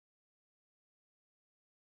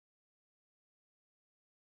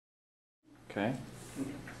Okay.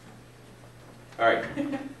 All right.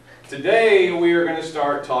 Today we are going to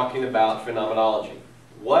start talking about phenomenology.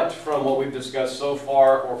 What, from what we've discussed so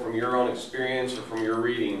far, or from your own experience, or from your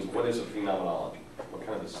readings, what is a phenomenology? What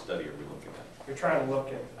kind of a study are we looking at? You're trying to look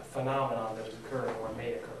at a phenomenon that is occurring or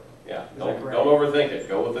may occur. Yeah, don't overthink it.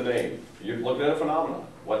 Go with the name. You're looking at a phenomenon.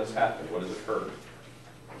 What has happened? What has occurred?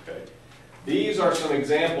 Okay. These are some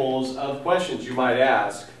examples of questions you might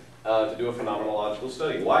ask to do a phenomenological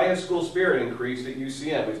study. Why has school spirit increased at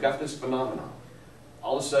UCM? We've got this phenomenon.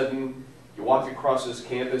 All of a sudden, you walk across this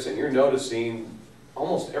campus and you're noticing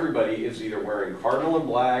almost everybody is either wearing cardinal and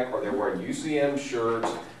black or they're wearing UCM shirts.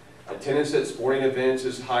 Attendance at sporting events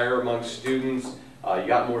is higher among students. You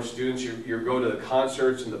got more students. You go to the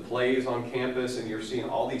concerts and the plays on campus and you're seeing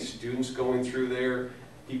all these students going through there.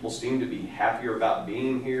 People seem to be happier about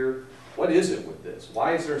being here. What is it with this?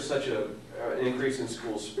 Why is there such an increase in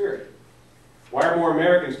school spirit? Why are more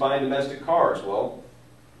Americans buying domestic cars? Well,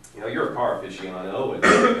 you know, you're a car aficionado,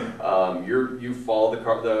 and you follow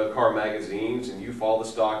the car magazines, and you follow the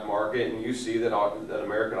stock market, and you see that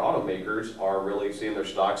American automakers are really seeing their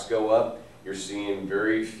stocks go up. You're seeing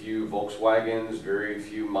very few Volkswagens, very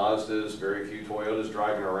few Mazdas, very few Toyotas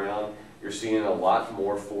driving around. You're seeing a lot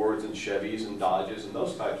more Fords and Chevys and Dodges and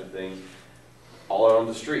those types of things all out on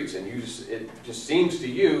the streets, and it just seems to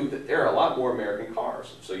you that there are a lot more American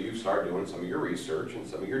cars. So you start doing some of your research and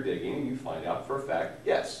some of your digging, and you find out for a fact,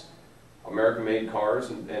 yes, American-made cars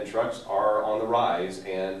and trucks are on the rise,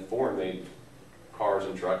 and foreign-made cars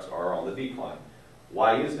and trucks are on the decline.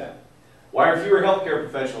 Why is that? Why are fewer healthcare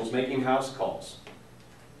professionals making house calls?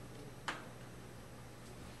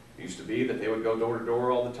 It used to be that they would go door to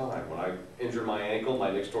door all the time. When I injured my ankle,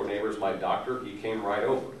 my next door neighbor is my doctor. He came right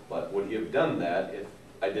over. But would he have done that if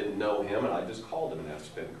I didn't know him and I just called him and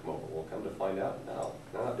asked him to come over? Well, come to find out, no,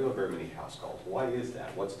 they're not doing very many house calls. Why is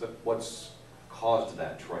that? What's caused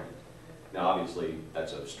that trend? Now, obviously,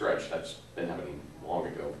 that's a stretch. That's been happening long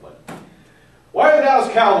ago. But why are the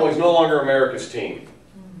Dallas Cowboys no longer America's team?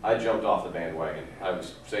 I jumped off the bandwagon. I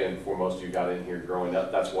was saying before most of you got in here growing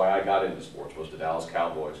up, that's why I got into sports, was the Dallas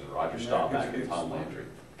Cowboys and Roger Staubach and Tom Landry.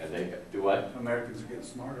 And they do what? Americans are getting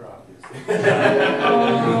smarter, obviously.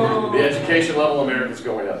 The education level of Americans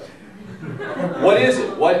going up. What is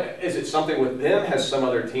it? What is it? Something with them? Has some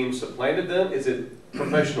other team supplanted them? Is it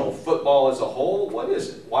professional football as a whole? What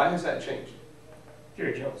is it? Why has that changed?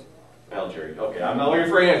 Jerry Jones. Well, Jerry. Okay, I'm not looking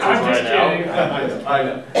for answers I'm just right kidding. now. I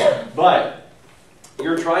know. But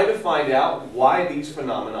you're trying to find out why these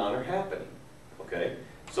phenomena are happening. Okay?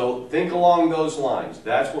 So think along those lines.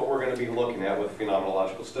 That's what we're going to be looking at with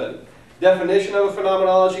phenomenological study. Definition of a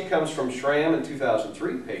phenomenology comes from Schramm in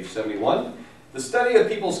 2003, page 71. The study of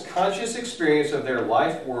people's conscious experience of their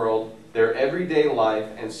life world, their everyday life,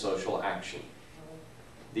 and social action.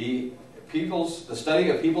 The study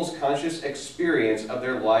of people's conscious experience of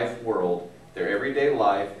their life world, their everyday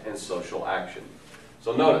life, and social action.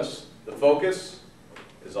 So notice, the focus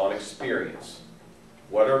is on experience.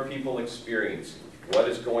 What are people experiencing? What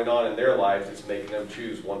is going on in their lives that's making them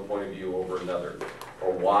choose one point of view over another?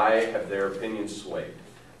 Or why have their opinions swayed?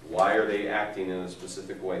 Why are they acting in a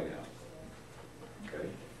specific way now? Okay.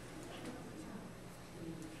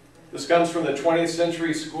 This comes from the 20th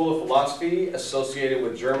century school of philosophy associated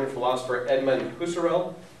with German philosopher Edmund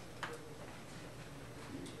Husserl.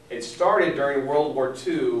 It started during World War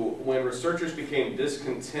II when researchers became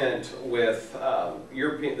discontent with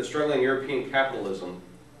the struggling European capitalism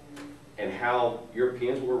and how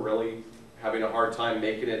Europeans were really having a hard time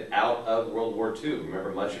making it out of World War II.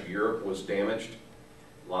 Remember, much of Europe was damaged.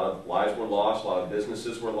 A lot of lives were lost, a lot of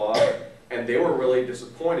businesses were lost, and they were really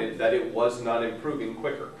disappointed that it was not improving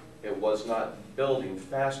quicker. It was not building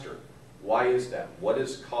faster. Why is that? What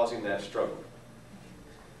is causing that struggle?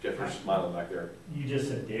 Jeff, you're smiling back there. You just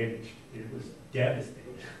said damaged. It was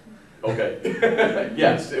devastated. Okay.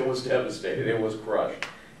 Yes, it was devastated. It was crushed.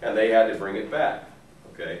 And they had to bring it back.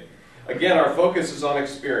 Okay. Again, our focus is on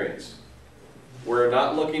experience. We're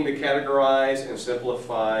not looking to categorize and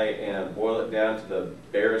simplify and boil it down to the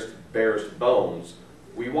barest bones.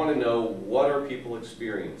 We want to know, what are people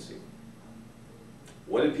experiencing?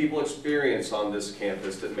 What did people experience on this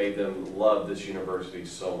campus that made them love this university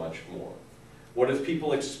so much more? What have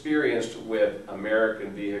people experienced with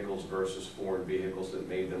American vehicles versus foreign vehicles that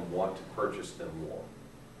made them want to purchase them more?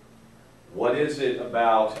 What is it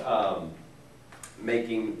about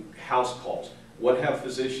making house calls? What have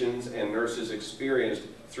physicians and nurses experienced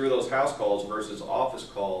through those house calls versus office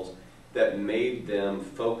calls that made them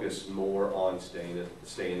focus more on staying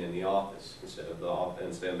in the office instead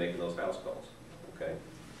of making those house calls? Okay.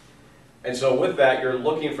 And so with that, you're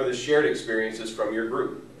looking for the shared experiences from your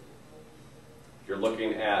group. You're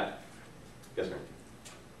looking at, yes ma'am?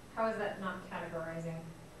 How is that not categorizing?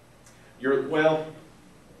 Well,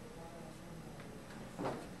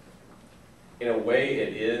 in a way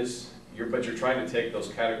it is, but you're trying to take those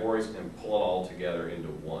categories and pull it all together into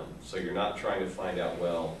one. So you're not trying to find out,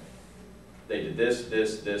 well, they did this,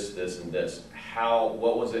 this, and this.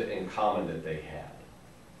 What was it in common that they had?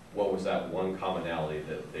 What was that one commonality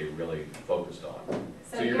that they really focused on?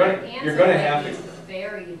 So you're your going answer to have might to, be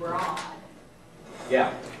very broad.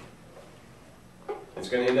 yeah. It's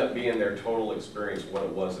going to end up being their total experience, what it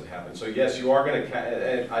was that happened. So yes, you are going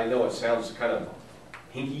to, I know it sounds kind of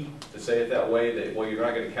hinky to say it that way, that, well, you're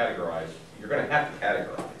not going to categorize. You're going to have to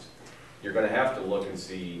categorize. You're going to have to look and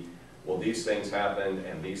see, well, these things happened,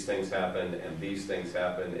 and these things happened, and these things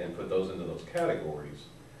happened, and put those into those categories.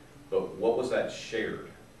 But what was that shared?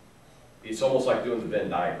 It's almost like doing the Venn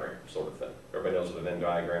diagram sort of thing. Everybody knows what a Venn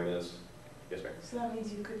diagram is? Yes, ma'am? So that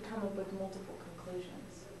means you could come up with multiple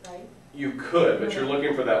conclusions, right? You could, but you're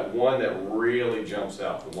looking for that one that really jumps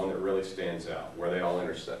out, the one that really stands out, where they all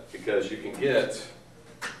intersect. Because you can get,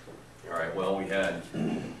 all right, well, we had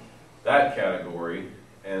that category,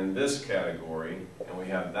 and this category, and we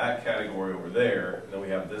have that category over there, and then we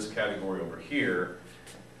have this category over here.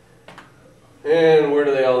 And where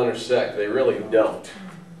do they all intersect? They really don't.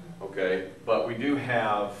 Okay, but we do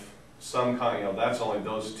have some kind, that's only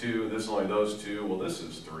those two, this is only those two, well, this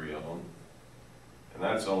is three of them. And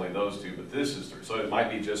that's only those two, but this is three. So it might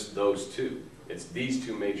be just those two. It's these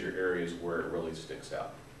two major areas where it really sticks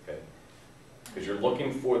out, okay? Because you're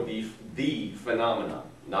looking for the phenomenon,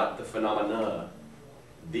 not the phenomena,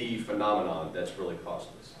 the phenomenon that's really caused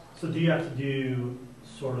this. So do you have to do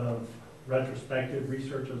sort of retrospective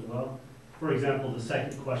research as well? For example, the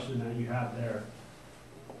second question that you have there,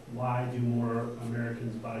 why do more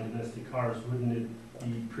Americans buy domestic cars? Wouldn't it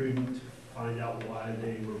be prudent to find out why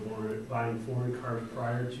they were buying foreign cars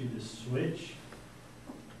prior to the switch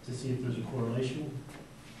to see if there's a correlation?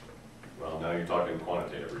 Well, now you're talking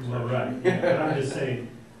quantitative research. Well, right. Yeah, but I'm just saying.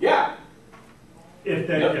 Yeah. If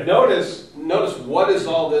they, notice what does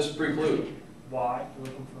all this preclude? Why? You're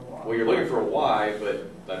looking for a why. Well, you're looking for a why,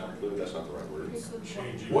 but that's not the right word.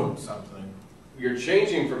 Changing What? from something. You're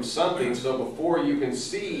changing from something, so before you can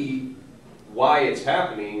see why it's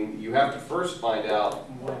happening, you have to first find out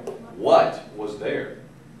what was there.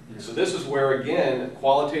 So this is where, again,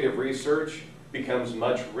 qualitative research becomes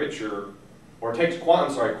much richer, or takes,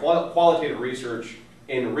 qualitative research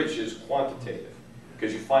enriches quantitative.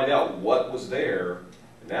 Because you find out what was there,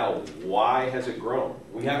 now why has it grown?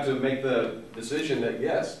 We have to make the decision that,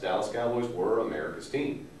 yes, Dallas Cowboys were America's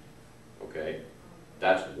team. Okay?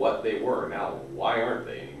 That's what they were. Now, why aren't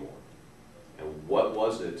they anymore? And what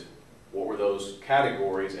was it? What were those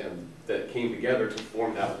categories and that came together to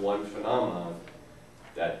form that one phenomenon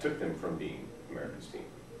that took them from being America's team?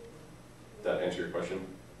 Does that answer your question?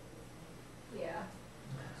 Yeah.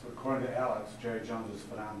 So according to Alex, Jerry Jones is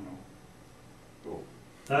phenomenal. Cool.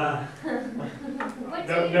 What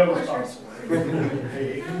do No, you no push response.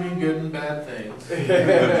 Hey, it can mean good and bad things. It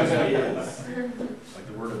just is. Like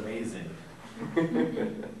the word amazing.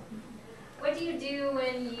 What do you do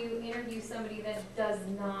when you interview somebody that does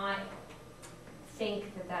not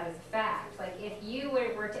think that that is a fact? Like, if you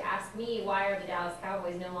were to ask me, why are the Dallas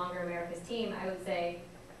Cowboys no longer America's team, I would say,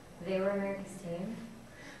 they were America's team.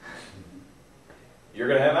 You're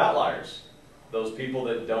going to have outliers. Those people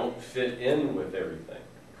that don't fit in with everything,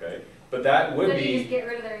 okay? But that would So do you be, just get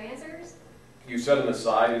rid of their answers? you set them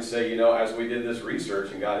aside and say, as we did this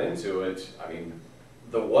research and got into it, I mean,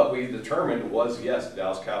 what we determined was, yes, the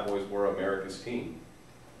Dallas Cowboys were America's team.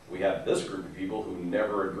 We have this group of people who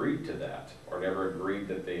never agreed to that, or never agreed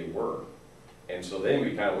that they were. And so then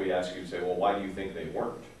we ask you to say, well, why do you think they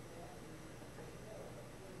weren't?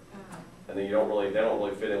 And then they don't really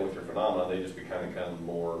fit in with your phenomena. They just become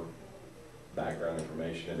more background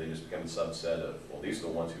information, and they just become a subset of, well, these are the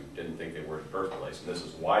ones who didn't think they were in the first place, and this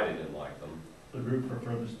is why they didn't like them. the group for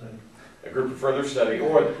further study. A group for further study,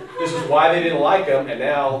 or this is why they didn't like them, and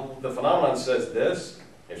now the phenomenon says this.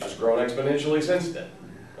 It's just grown exponentially since then.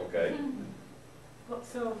 Okay. Well,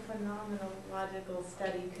 so a phenomenological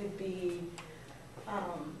study could be,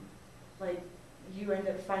 like, you end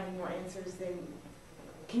up finding more answers than,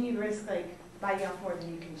 can you risk, like, biting off more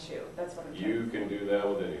than you can chew? That's what I'm saying. You can do that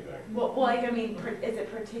with anything. Well, like, I mean, is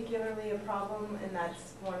it particularly a problem, and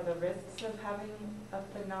that's one of the risks of having a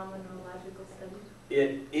phenomenological study?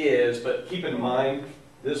 It is, but keep in mind,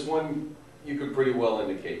 this one you could pretty well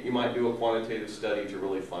indicate. You might do a quantitative study to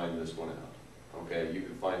really find this one out. Okay, you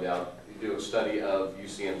could find out, you do a study of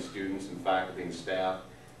UCM students and faculty and staff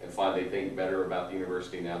and find they think better about the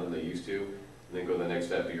university now than they used to. And then go to the next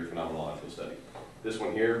step, do your phenomenological study. This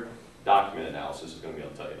one here, document analysis is going to be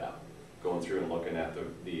able to tell you that. Going through and looking at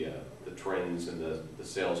the trends and the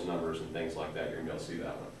sales numbers and things like that, you're going to be able to see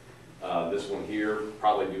that one. This one here,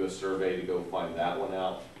 probably do a survey to go find that one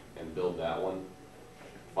out and build that one.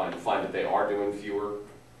 Find that they are doing fewer,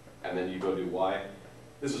 and then you go do why.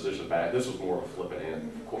 This is just this was more of a flippant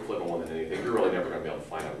one than anything. You're really never going to be able to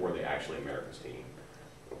find out were they actually America's team.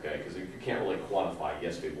 Okay, because you can't really quantify,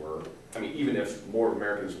 yes they were. I mean, even if more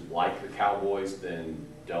Americans like the Cowboys than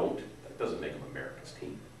don't, that doesn't make them America's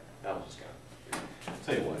team. That was just kind of,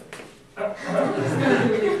 tell you what.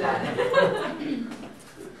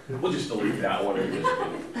 We'll just delete that one and just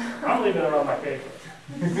I'm leaving it on my paper.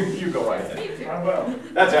 you go right ahead. I will.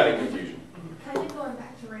 That's adding confusion. Kind of going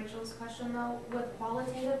back to Rachel's question though, with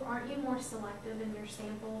qualitative, aren't you more selective in your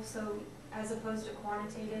sample? So as opposed to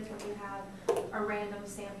quantitative, when you have a random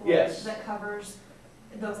sample Yes. that covers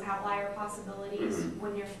those outlier possibilities, Mhm.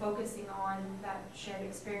 when you're focusing on that shared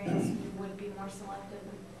experience, you would be more selective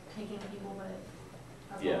in picking people that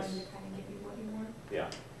are willing Yes. to kind of give you what you want? Yeah.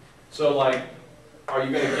 So like, are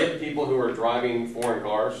you going to get people who are driving foreign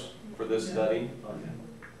cars for this study?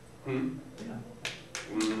 Hmm?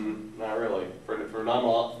 Not really. For a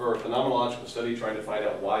phenomenological study trying to find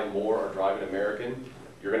out why more are driving American,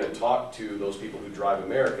 you're going to talk to those people who drive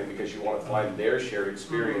American because you want to find their shared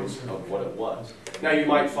experience of what it was. Now you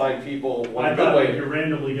might find people, one good way, you're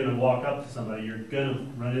randomly going to walk up to somebody, you're going to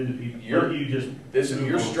run into people, you're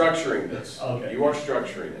structuring this. Okay. You are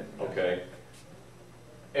structuring it, okay?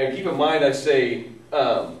 And keep in mind, I say,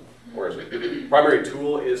 where is it? Primary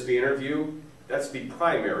tool is the interview. That's the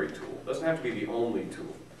primary tool. It doesn't have to be the only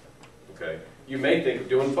tool, okay? You may think of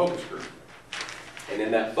doing focus group. And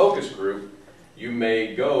in that focus group, you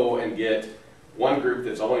may go and get one group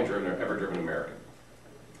that's only ever driven American.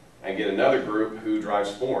 And get another group who drives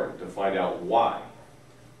foreign to find out why.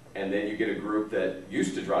 And then you get a group that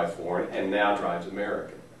used to drive foreign and now drives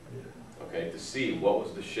American. Okay, to see what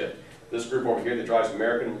was the shift. This group over here that drives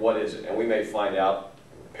American, what is it? And we may find out,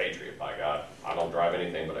 Patriot, by God, I don't drive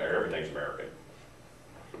anything but everything's American.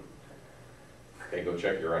 Okay, go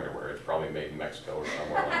check your underwear. It's probably made in Mexico or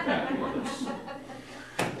somewhere like that.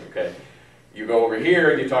 Okay, you go over here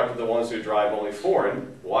and you talk to the ones who drive only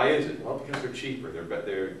foreign. Why is it? Well, because they're cheaper. They're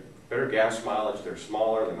better gas mileage. They're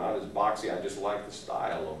smaller. They're not as boxy. I just like the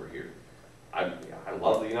style over here. I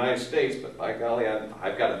love the United States, but by golly,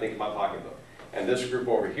 I've got to think of my pocketbook. And this group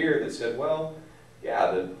over here that said, well,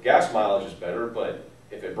 yeah, the gas mileage is better, but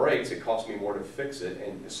if it breaks, it costs me more to fix it.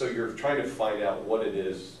 And so you're trying to find out what it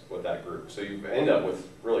is with that group. So you end up with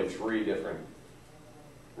really 3 different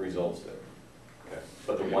results there. Okay.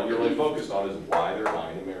 But the one you're really focused on is why they're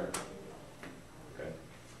buying American. Okay.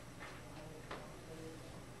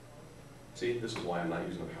 See, this is why I'm not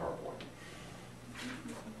using a PowerPoint.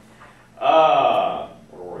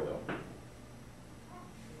 Where were we though?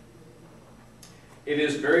 It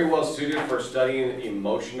is very well suited for studying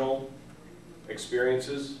emotional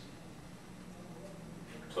experiences.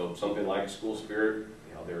 So something like school spirit,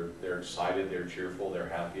 you know, they're excited, they're cheerful, they're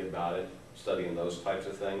happy about it, studying those types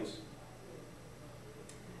of things.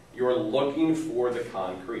 You're looking for the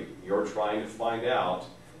concrete. You're trying to find out,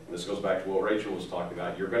 and this goes back to what Rachel was talking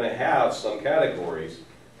about, you're going to have some categories,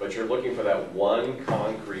 but you're looking for that one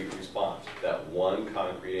concrete response, that one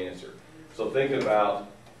concrete answer. So thinking about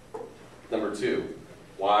number 2,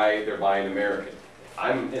 why they're buying American.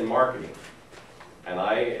 I'm in marketing, and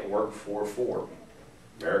I work for Ford,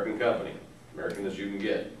 American company, American as you can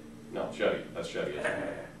get. No, Chevy, that's Chevy, isn't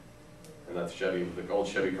it? And that's Chevy, the old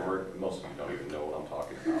Chevy commercial, most of you don't even know what I'm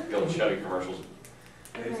talking about. The old Chevy commercials.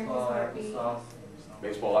 Baseball, applesauce.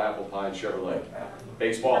 Baseball, apple pie, and Chevrolet.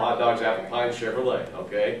 Baseball, hot dogs, apple pie, and Chevrolet,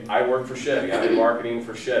 okay? I work for Chevy. I'm in marketing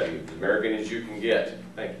for Chevy, as American as you can get.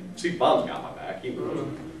 Thank you. See, Bum's got my back. He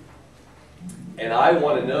moves. And I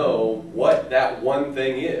want to know what that one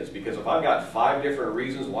thing is, because if I've got 5 different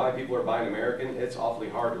reasons why people are buying American, it's awfully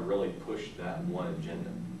hard to really push that one agenda.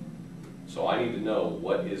 So I need to know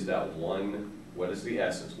what is that one, what is the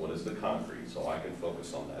essence, what is the concrete, so I can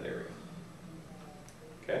focus on that area.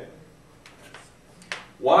 Okay?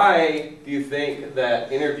 Why do you think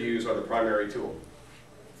that interviews are the primary tool?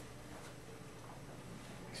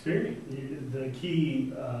 Experience. The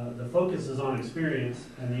key, the focus is on experience,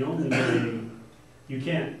 and the only way you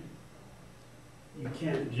can't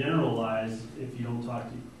generalize if you don't talk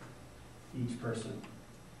to each person.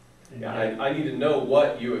 Yeah, I need to know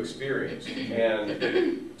what you experienced,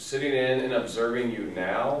 and sitting in and observing you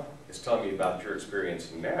now is telling me about your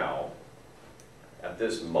experience now, at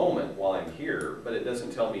this moment while I'm here, but it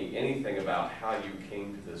doesn't tell me anything about how you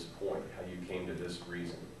came to this point, how you came to this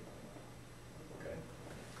reason.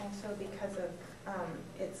 Also because of,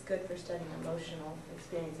 it's good for studying emotional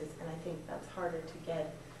experiences, and I think that's harder to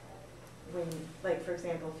get when, like, for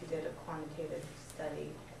example, if you did a quantitative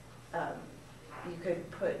study, you could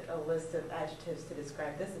put a list of adjectives to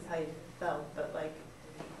describe this is how you felt, but like,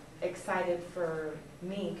 excited for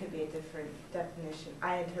me could be a different definition.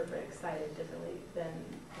 I interpret excited differently than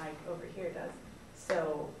Mike over here does.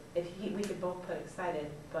 So if we could both put excited,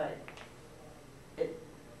 but it.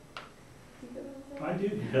 I do,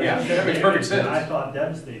 because Yeah, that makes perfect sense. I thought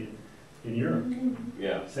devastated in Europe,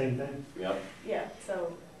 Yeah, same thing. yep. Yeah,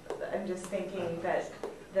 so I'm just thinking that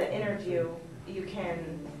the interview, you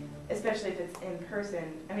can, especially if it's in person,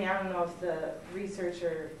 I mean, I don't know if the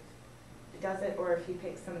researcher does it or if he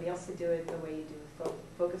picks somebody else to do it the way you do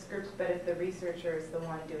focus groups, but if the researcher is the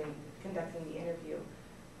one conducting the interview,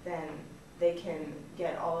 then they can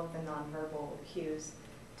get all of the nonverbal cues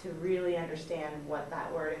to really understand what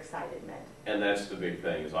that word excited meant. And that's the big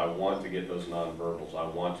thing, is I want to get those nonverbals. I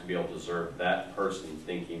want to be able to observe that person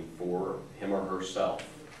thinking for him or herself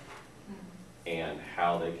and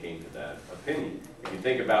how they came to that opinion. If you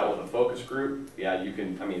think about with a focus group, yeah, you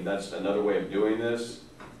can, I mean, that's another way of doing this.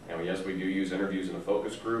 And yes, we do use interviews in a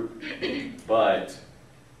focus group, but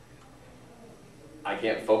I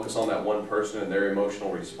can't focus on that one person and their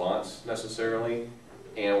emotional response necessarily.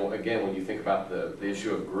 And again, when you think about the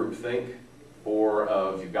issue of groupthink, or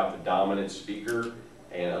of you've got the dominant speaker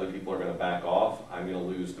and other people are going to back off, I'm going to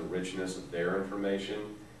lose the richness of their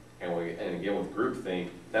information. And again, with groupthink,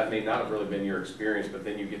 that may not have really been your experience, but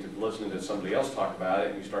then you get to listen to somebody else talk about it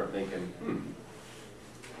and you start thinking,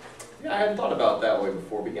 yeah, I hadn't thought about it that way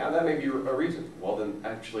before, but yeah, that may be a reason. Well, then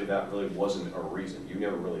actually that really wasn't a reason. You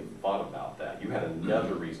never really thought about that. You had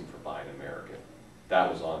another reason for buying American.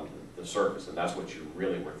 That was on the surface, and that's what you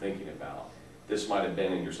really were thinking about. This might have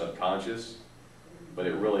been in your subconscious, but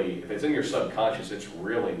it really, if it's in your subconscious, it's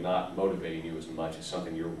really not motivating you as much as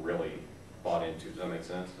something you're really bought into. Does that make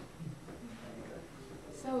sense?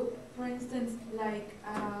 So, for instance, like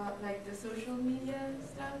the social media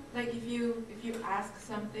stuff, like if you ask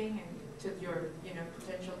something to your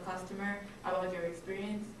potential customer about your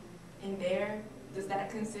experience in there, does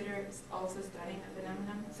that consider also studying a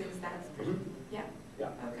phenomenon? Since that's yeah. Yeah.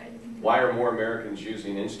 Okay. Why are more Americans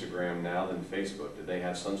using Instagram now than Facebook? Did they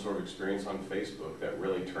have some sort of experience on Facebook that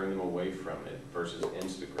really turned them away from it versus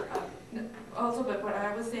Instagram? Also, but what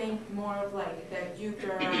I was saying more of like that you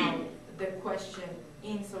throw out the question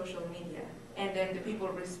in social media and then the people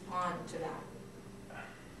respond to that.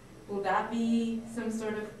 Will that be some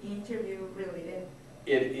sort of interview related?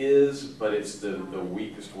 It is, but it's the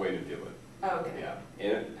weakest way to do it. Okay.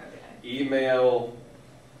 Yeah. Email,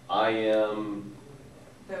 IM,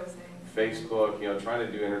 those things. Facebook, trying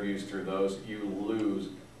to do interviews through those, you lose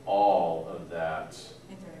all of that.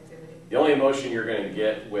 Interactivity. The only emotion you're going to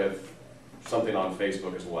get with something on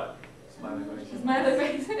Facebook is what? Smiley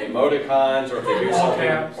face. Emoticons, or if they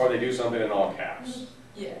do something, in all caps.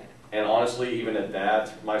 Yeah. And honestly, even at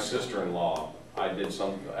that, my sister-in-law, I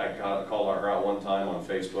called her out one time on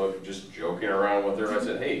Facebook, just joking around with her. I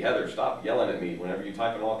said, "Hey, Heather, stop yelling at me. Whenever you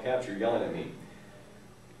type in all caps, you're yelling at me."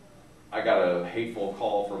 I got a hateful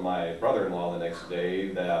call from my brother-in-law the next day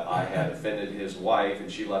that I had offended his wife,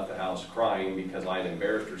 and she left the house crying because I had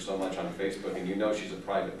embarrassed her so much on Facebook. And she's a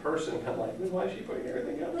private person. I'm like, why is she putting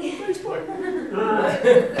everything out on Facebook?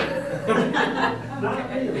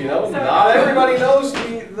 Not everybody knows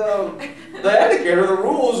the etiquette or the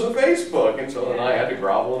rules of Facebook. And so then I had to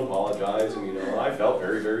grovel and apologize, and I felt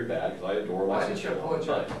very, very bad because I adore my sister. Why didn't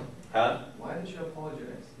you apologize? Huh? Why didn't you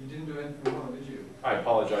apologize? You didn't do anything wrong, did you? I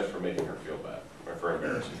apologize for making her feel bad, or for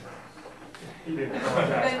embarrassing her. You didn't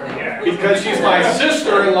apologize for that. Because she's my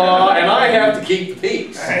sister-in-law, and I have to keep the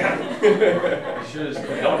peace. You should have just clicked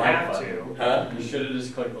You the don't like have button. to. Huh? You should have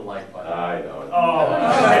just clicked the like button. I know.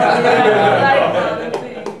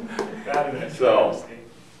 That is So,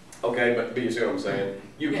 okay, but you see what I'm saying?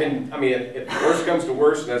 You can, if worst comes to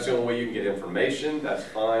worst, and that's the only way you can get information, that's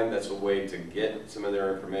fine. That's a way to get some of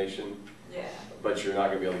their information. Yeah. But you're not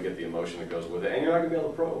going to be able to get the emotion that goes with it, and you're not going to be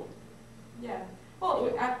able to probe. Yeah.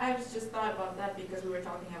 Well, I just thought about that because we were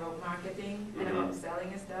talking about marketing and about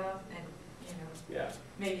selling and stuff, and Yeah.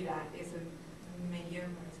 maybe that is a medium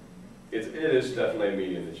or something. It is definitely a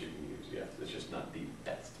medium that you can use. Yes, it's just not the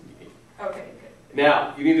best medium. Okay, good.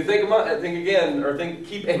 Now, you need to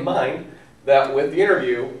keep in mind that with the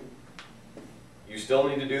interview, you still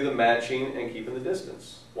need to do the matching and keeping the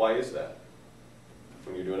distance. Why is that?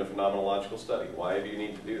 When you're doing a phenomenological study, why do you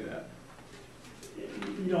need to do that?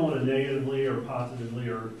 You don't want to negatively or positively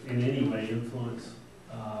or in any way influence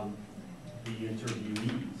the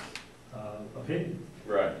interviewee's opinion.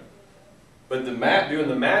 Right. But doing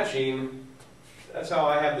the matching, that's how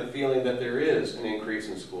I have the feeling that there is an increase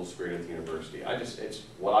in school spirit at the university. It's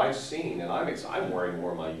what I've seen, and I'm wearing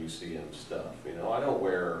more of my UCM stuff. You know, I don't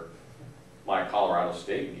wear my Colorado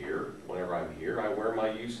State gear whenever I'm here. I wear my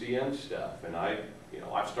UCM stuff, and I've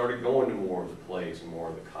started going to more of the plays and more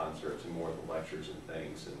of the concerts and more of the lectures and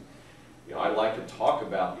things. And I like to talk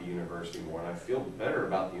about the university more, and I feel better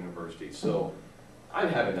about the university. So I'm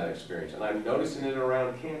having that experience, and I'm noticing it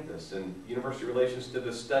around campus. And University Relations did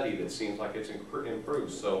a study that seems like it's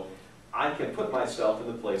improved. So I can put myself in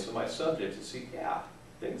the place of my subjects and see, yeah,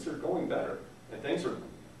 things are going better, and things are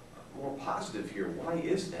more positive here. Why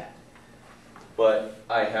is that? But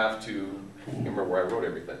I have to, remember where I wrote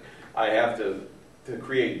everything, I have to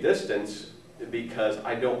create distance because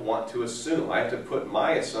I don't want to assume. I have to put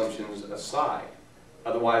my assumptions aside.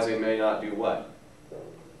 Otherwise, they may not do what?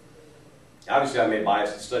 Obviously, I may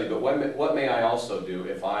bias the study, but what may I also do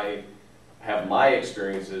if I have my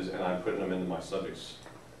experiences and I'm putting them into my subjects?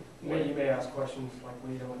 You may ask questions like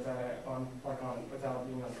leading with that without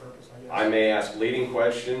being on purpose, I guess. I may ask leading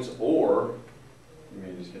questions, or You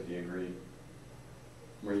may just get the agree,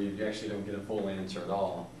 where you actually don't get a full answer at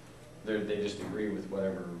all. They just agree with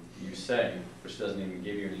whatever you say, which doesn't even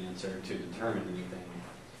give you an answer to determine anything.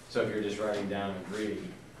 So if you're just writing down agree,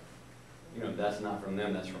 that's not from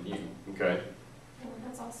them, that's from you. okay. Well,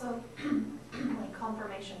 that's also like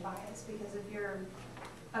confirmation bias, because if you're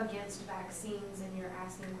against vaccines and you're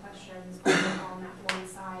asking questions on that one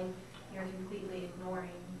side, you're completely ignoring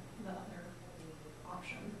the other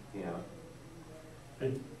option. Yeah.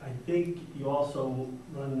 I think you also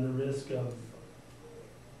run the risk of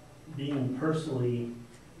being personally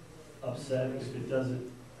upset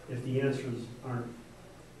if the answers aren't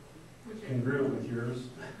congruent with yours.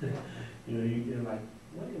 You're like,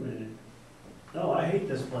 wait a minute. No, I hate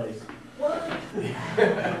this place. What?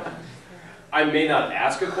 I may not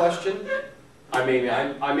ask a question. I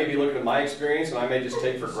may be looking at my experience, and I may just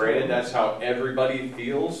take for granted that's how everybody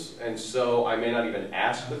feels, and so I may not even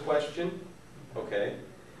ask the question. Okay?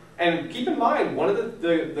 And keep in mind, one of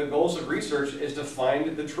the goals of research is to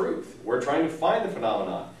find the truth. We're trying to find the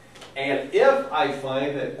phenomenon. And if I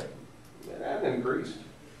find that that increased,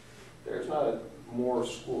 there's not a more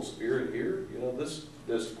school spirit here,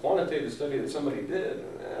 this quantitative study that somebody did,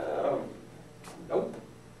 nope,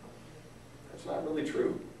 that's not really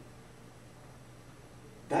true.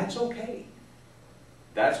 That's okay.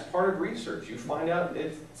 That's part of research. You find out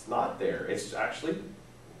it's not there. It's actually,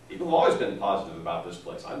 people have always been positive about this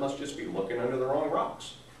place. I must just be looking under the wrong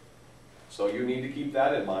rocks. So you need to keep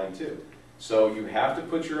that in mind too. So you have to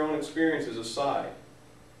put your own experiences aside.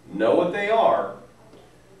 Know what they are,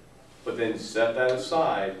 but then set that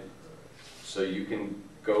aside so you can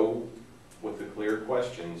go with the clear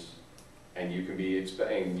questions, and you can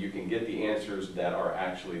you can get the answers that are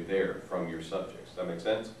actually there from your subjects. Does that make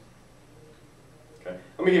sense? Okay.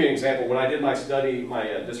 Let me give you an example. When I did my study, my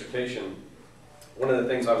dissertation, one of the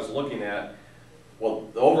things I was looking at, well,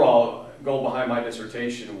 the overall goal behind my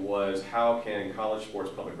dissertation was how can college sports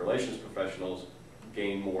public relations professionals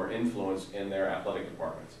gain more influence in their athletic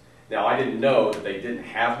departments. Now, I didn't know that they didn't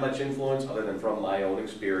have much influence other than from my own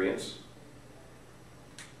experience.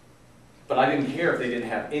 But I didn't care if they didn't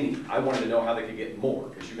have any. I wanted to know how they could get more,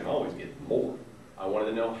 because you can always get more. I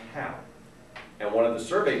wanted to know how. And one of the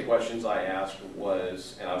survey questions I asked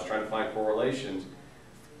was, and I was trying to find correlations,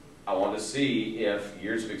 I wanted to see if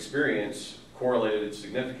years of experience correlated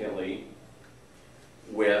significantly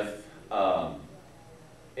with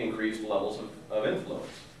increased levels of influence.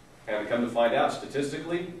 And I come to find out,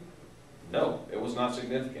 statistically, no, it was not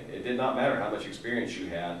significant. It did not matter how much experience you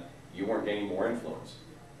had, you weren't gaining more influence.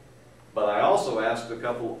 But I also asked a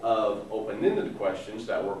couple of open-ended questions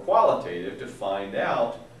that were qualitative to find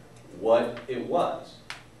out what it was.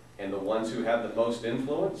 And the ones who had the most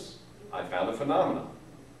influence, I found a phenomenon.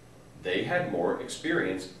 They had more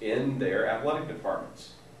experience in their athletic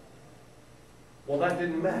departments. Well, that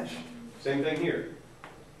didn't match. Same thing here.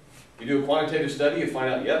 You do a quantitative study, you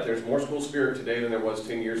find out, yep, there's more school spirit today than there was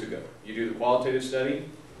 10 years ago. You do the qualitative study,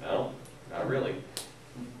 no, not really.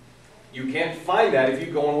 You can't find that if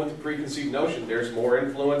you go in with the preconceived notion there's more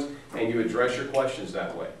influence and you address your questions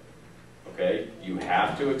that way. Okay? You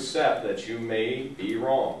have to accept that you may be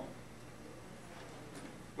wrong.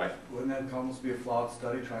 Mike? Wouldn't that almost be a flawed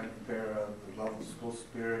study, trying to compare the level of school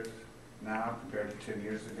spirit now compared to 10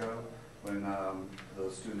 years ago, when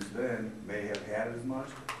those students then may have had as much,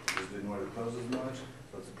 just didn't wear the clothes as much,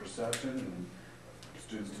 so it's a perception, and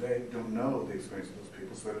students today don't know the experience of those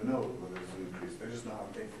people, so they don't know whether there's an increase. They just know how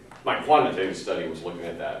they feel. My quantitative study was looking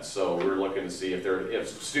at that, so we were looking to see if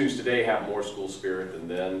students today have more school spirit than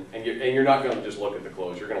then, and you're not going to just look at the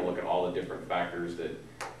clothes, you're going to look at all the different factors that,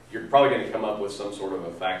 you're probably going to come up with some sort of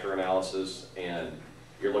a factor analysis, and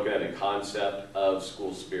you're looking at a concept of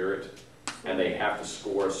school spirit, and they have to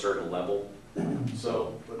score a certain level.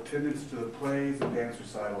 So, attendance to the plays and dance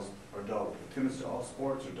recitals are doubled. Attendance to all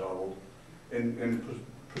sports are doubled.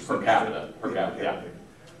 per capita,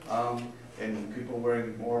 yeah. And people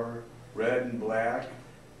wearing more red and black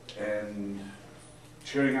and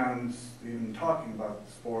cheering on, even talking about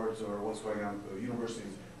sports or what's going on. The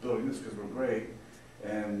university's building this because we're great.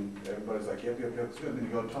 And everybody's like, yep, it's good. And then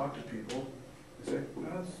you go talk to people, they say, no,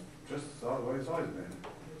 it's just the way it's always been.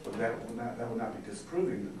 But that would not be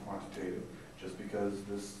disproving the quantitative, just because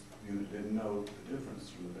this unit didn't know the difference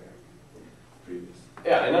from the previous.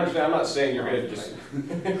 Yeah, and understand, I'm not saying you're going to just,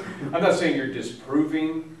 I'm not saying you're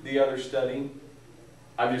disproving the other study.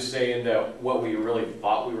 I'm just saying that what we really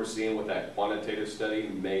thought we were seeing with that quantitative study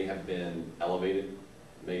may have been elevated,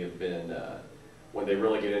 may have been, when they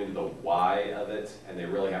really get into the why of it, and they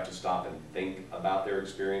really have to stop and think about their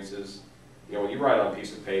experiences. You know, when you write on a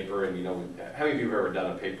piece of paper, and you know, how many of you have ever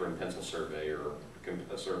done a paper and pencil survey, or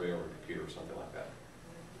a survey over a computer or something like that?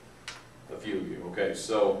 A few of you, okay,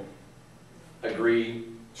 so agree,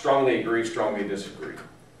 strongly disagree.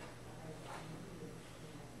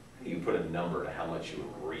 You put a number to how much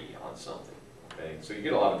you agree on something, okay? So you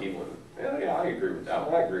get a lot of people, yeah, I agree with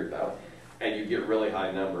that one, I agree with that one. And you get really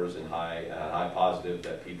high numbers and high positive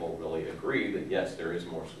that people really agree that yes, there is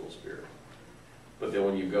more school spirit. But then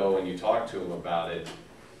when you go and you talk to them about it,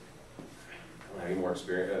 I'm having more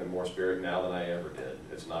spirit now than I ever did.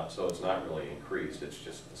 It's not really increased, it's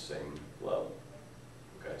just the same level.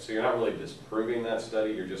 Okay, so you're not really disproving that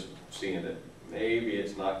study, you're just seeing that maybe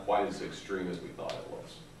it's not quite as extreme as we thought it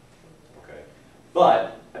was. Okay,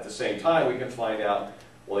 but at the same time we can find out,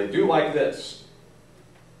 well, they do like this.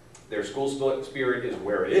 Their school spirit is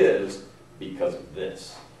where it is because of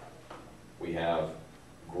this. We have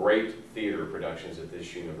great theater productions at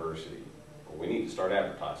this university. Well, we need to start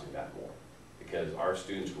advertising that more because our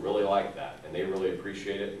students really like that and they really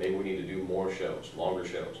appreciate it. Maybe we need to do more shows, longer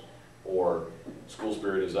shows. Or school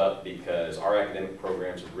spirit is up because our academic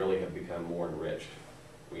programs really have become more enriched.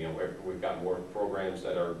 You know, we've got more programs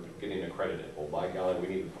that are getting accredited. Well, by God, we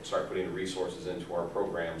need to start putting resources into our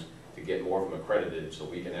programs to get more of them accredited so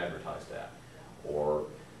we can advertise that. Or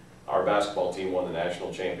our basketball team won the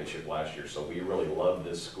national championship last year, so we really love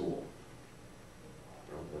this school.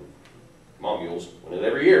 You know, come on, Mules, win it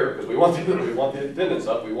every year because we want the attendance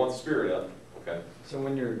up, we want the spirit up. Okay. So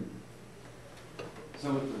when you're,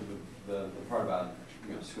 so with the part about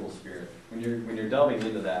school spirit, when you're delving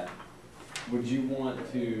into that, would you want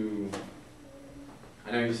to?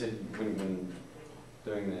 I know you said when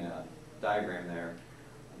doing the diagram there,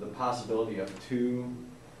 the possibility of two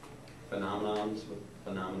phenomenons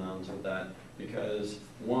with that, because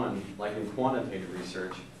one, like in quantitative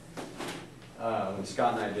research, when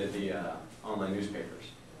Scott and I did the online newspapers,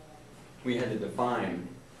 we had to define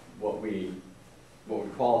what we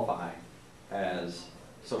qualify as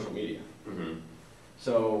social media. Mm-hmm.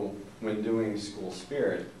 So when doing school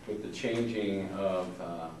spirit, with the changing of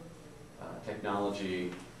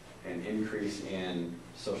technology and increase in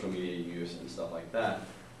social media use and stuff like that,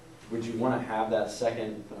 would you want to have that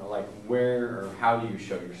second, like where or how do you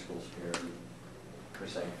show your school spirit per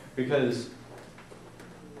se? Because,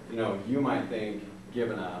 you know, you might think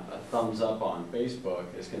giving a thumbs up on Facebook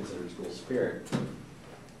is considered school spirit,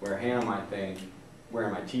 where Hannah might think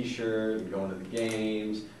wearing my t-shirt and going to the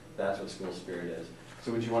games, that's what school spirit is.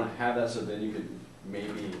 So would you want to have that so then you could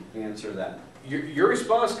maybe answer that? Your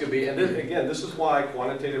response could be, and this is why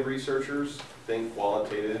quantitative researchers think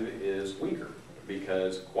qualitative is weaker.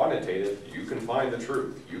 Because quantitative, you can find the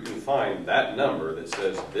truth. You can find that number that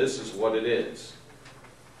says this is what it is.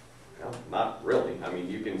 Well, not really. I mean,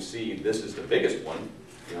 you can see this is the biggest one.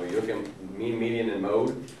 You know, you look at mean, median, and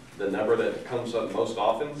mode, the number that comes up most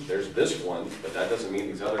often, there's this one, but that doesn't mean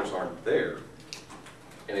these others aren't there.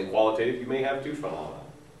 And in qualitative, you may have two phenomena.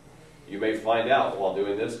 You may find out while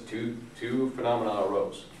doing this, two phenomena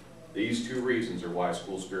arose. These two reasons are why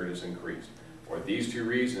school spirit is increased. Or these two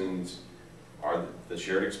reasons are the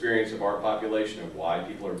shared experience of our population of why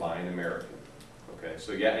people are buying American. Okay,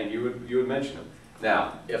 so yeah, and you would mention them.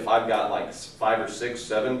 Now, if I've got like 5 or 6,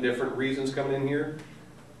 7 different reasons coming in here,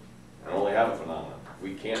 I only have a phenomenon.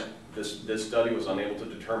 We can't, this study was unable to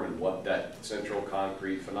determine what that central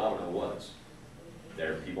concrete phenomenon was.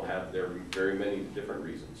 There are very many different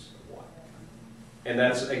reasons why. And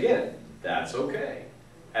that's, again, that's okay.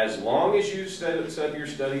 As long as you set up your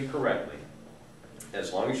study correctly,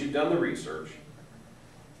 as long as you've done the research,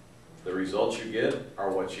 the results you get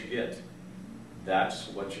are what you get. That's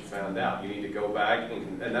what you found out. You need to go back,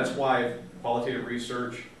 and that's why qualitative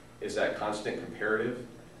research is that constant comparative.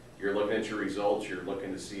 You're looking at your results, you're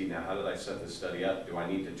looking to see, now how did I set this study up? Do I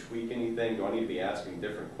need to tweak anything? Do I need to be asking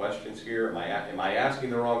different questions here? Am I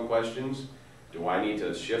asking the wrong questions? Do I need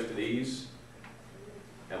to shift these?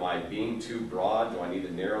 Am I being too broad? Do I need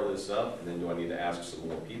to narrow this up? And then do I need to ask some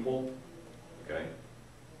more people? Okay?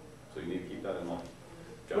 So you need to keep that in mind.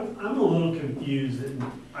 Joe? I'm a little confused. And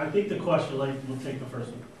I think the question, like, we'll take the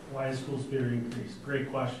first one. Why is school spirit increased? Great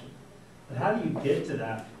question. But how do you get to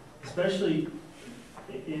that, especially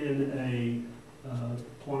in a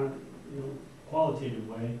qualitative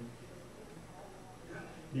way?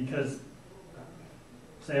 Because,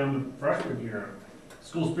 say I'm a freshman here,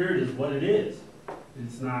 school spirit is what it is.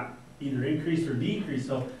 It's not either increased or decreased.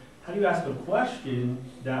 So how do you ask a question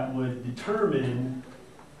that would determine...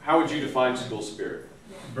 How would you define school spirit?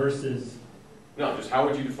 Versus... No, just how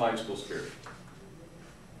would you define school spirit?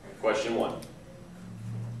 Question one.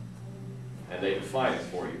 And they define it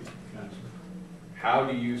for you. Gotcha. How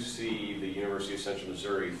do you see the University of Central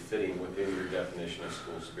Missouri fitting within your definition of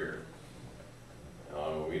school spirit?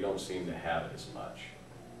 We don't seem to have it as much.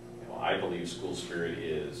 I believe school spirit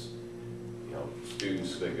is,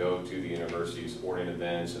 students that go to the university sporting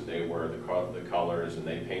events and they wear the colors and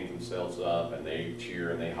they paint themselves up and they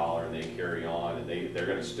cheer and they holler and they carry on and they're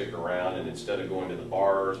going to stick around, and instead of going to the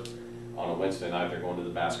bars on a Wednesday night, they're going to the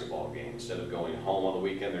basketball game. Instead of going home on the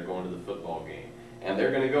weekend, they're going to the football game. And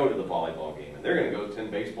they're going to go to the volleyball game, and they're going to go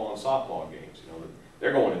attend baseball and softball games.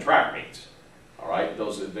 They're going to track meets. All right,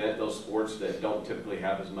 those sports that don't typically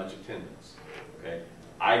have as much attendance. Okay,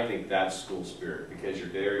 I think that's school spirit, because you're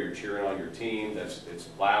there, you're cheering on your team. It's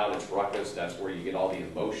loud, it's ruckus. That's where you get all the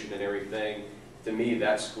emotion and everything. To me,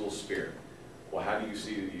 that's school spirit. Well, how do you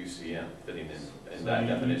see the UCM fitting in that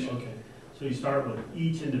definition? Okay. So you start with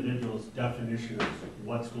each individual's definition of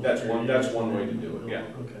what school That's spirit one. is. That's one way to do it. Yeah.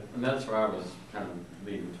 Okay. And that's where I was kind of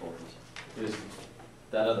leaning towards, is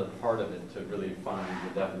that other part of it, to really find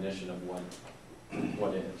the definition of what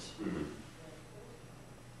is. Mm-hmm.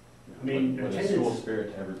 I mean, what is school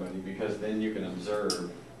spirit to everybody, because then you can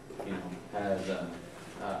observe,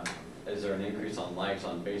 is there an increase on likes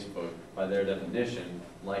on Facebook? By their definition,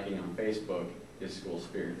 liking on Facebook is school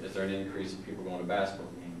spirit. Is there an increase in people going to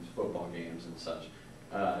basketball games, football games, and such?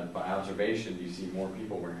 By observation, do you see more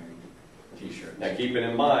people wearing t-shirts? Now, keeping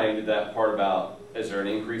in mind that part about, is there an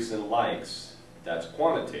increase in likes? That's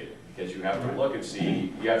quantitative, because you have to look and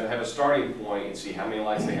see, you have to have a starting point and see how many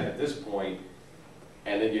likes they had at this point,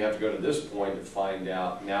 and then you have to go to this point to find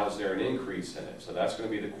out, now is there an increase in it? So that's going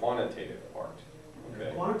to be the quantitative part.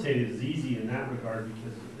 Okay. Quantitative is easy in that regard,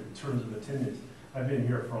 because in terms of attendance, I've been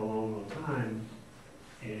here for a long, long time,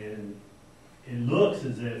 and it looks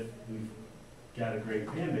as if we've got a great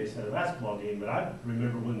fan base at a basketball game, but I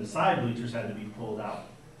remember when the side bleachers had to be pulled out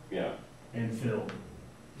and filled.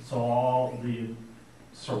 So all the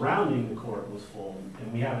surrounding the court was full,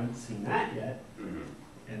 and we haven't seen that yet,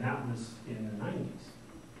 and that was in the 90s.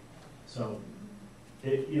 So,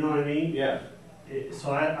 you know what I mean? Yeah.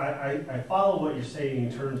 So I follow what you're saying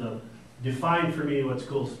in terms of define for me what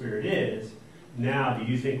school spirit is. Now, do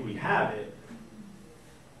you think we have it?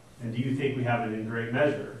 And do you think we have it in great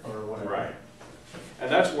measure, or whatever? Right.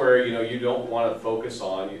 And that's where, you don't want to focus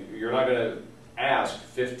on, you're not going to ask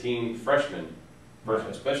 15 freshmen,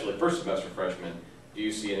 especially first semester freshmen, do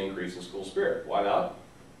you see an increase in school spirit? Why not?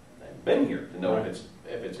 They've been here to know if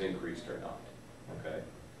it's increased or not. Okay.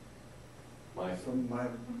 So might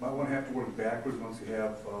want to have to work backwards once you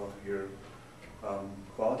have your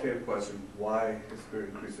qualitative question, why is spirit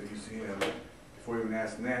increased at UCM? Before even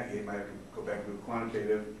asking that, you might have to go back to the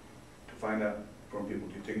quantitative to find out from people,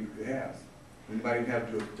 do you think it has? And you might even have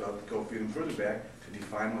to go even further back to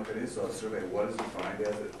define what that is. So a survey, what is defined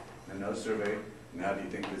as it? And another survey, now do you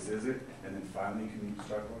think this is it? And then finally, can you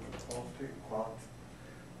start going for qualitative?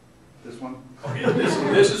 This one? Okay.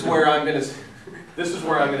 This is where I'm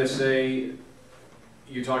going to say,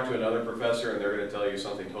 you talk to another professor and they're going to tell you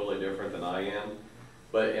something totally different than I am.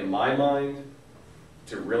 But in my mind,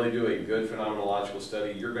 to really do a good phenomenological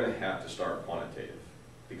study, you're going to have to start quantitative.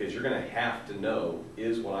 Because you're going to have to know,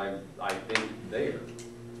 is what I think there?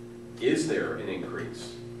 Is there an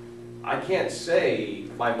increase? I can't say,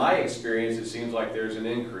 by my experience, it seems like there's an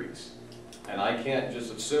increase. And I can't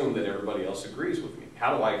just assume that everybody else agrees with me.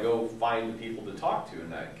 How do I go find the people to talk to in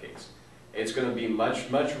that case? It's going to be much,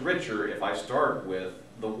 much richer if I start with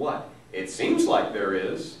the what. It seems like there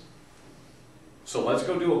is, So let's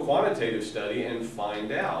go do a quantitative study and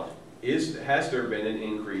find out, has there been an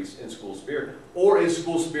increase in school spirit? Or is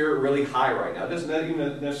school spirit really high right now? It doesn't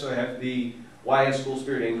even necessarily have to be, why has school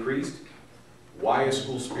spirit increased? Why is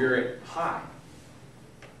school spirit high?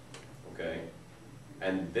 Okay?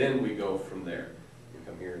 And then we go from there. You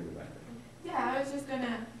come here in the back. Yeah, I was just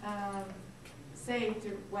gonna say to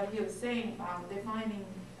what he was saying about defining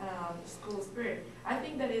school spirit. I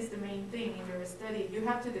think that is the main thing in your study. You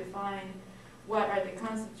have to define what are the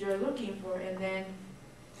concepts you're looking for, and then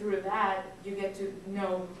through that you get to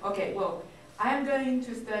know, okay, well, I'm going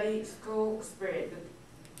to study school spirit, but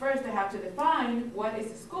first I have to define what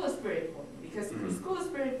is the school spirit for me, because the school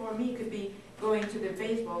spirit for me could be going to the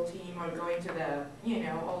baseball team or going to the, you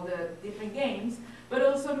know, all the different games, but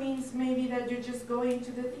also means maybe that you're just going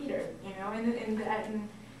to the theater, you know,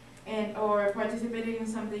 and or participating in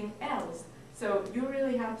something else. So you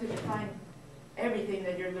really have to define everything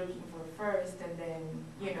that you're looking for first, and then,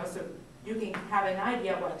 you know, so you can have an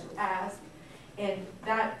idea what to ask, and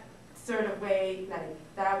that sort of way,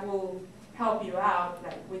 like, that will help you out,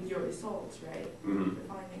 like, with your results, right? Mm-hmm. The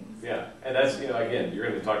findings. Yeah, and that's, you know, again, you're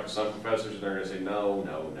going to talk to some professors and they're going to say, no,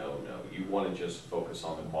 no, no, no. You want to just focus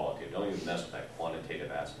on the qualitative. Don't even mess with that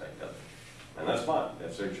quantitative aspect of it. And that's fine.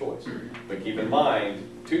 That's their choice. But keep in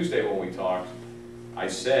mind, Tuesday when we talked, I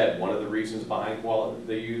said one of the reasons behind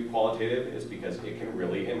the qualitative is because it can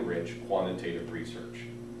really enrich quantitative research.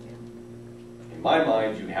 In my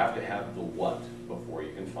mind, you have to have the what before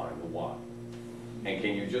you can find the why. And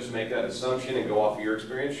can you just make that assumption and go off of your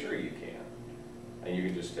experience? Sure you can. And you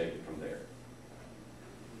can just take it from there.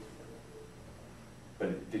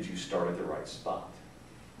 But did you start at the right spot?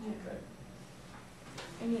 Yeah. Okay.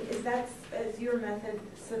 I mean, is that as your method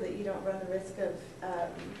so that you don't run the risk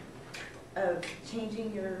of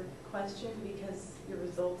changing your question because your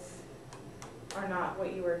results are not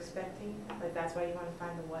what you were expecting? Like, that's why you want to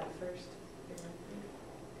find the what first?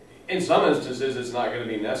 In some instances, it's not going to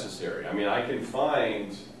be necessary. I mean, I can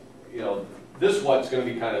find, you know, this what's going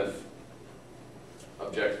to be kind of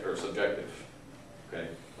objective or subjective. Okay.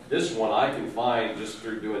 This one I can find just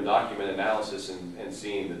through doing document analysis and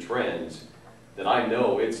seeing the trends that I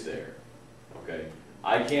know it's there. Okay.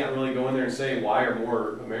 I can't really go in there and say why are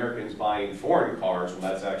more Americans buying foreign cars when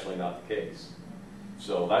that's actually not the case.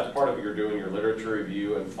 So that's part of your doing your literature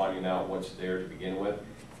review and finding out what's there to begin with.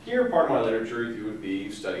 Here, part of my literature review would be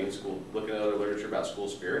studying school, looking at other literature about school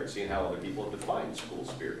spirit, seeing how other people have defined school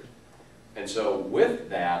spirit. And so with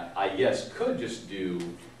that, I, yes, could just do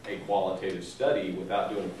a qualitative study without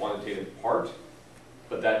doing a quantitative part,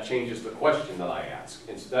 but that changes the question that I ask.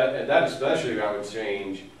 Instead, that especially I would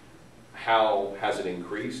change how has it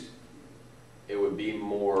increased. It would be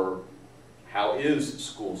more, how is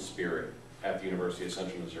school spirit at the University of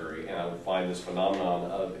Central Missouri? And I would find this phenomenon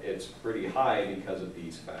of it's pretty high because of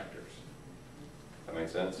these factors. That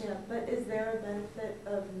makes sense? Yeah, but is there a benefit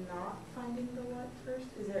of not finding the what first?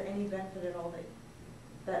 Is there any benefit at all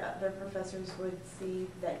that other professors would see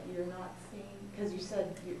that you're not seeing? Because you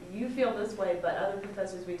said you feel this way, but other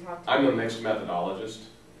professors we talked to. I'm a mixed methodologist,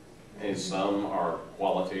 and some are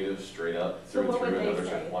qualitative straight up So through what and would through, and they others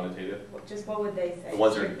are say? quantitative. Just what would they say? The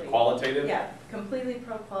ones that are strictly? qualitative, Yeah, completely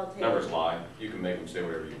pro-qualitative. numbers lie. You can make them say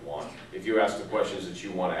whatever you want. If you ask the questions that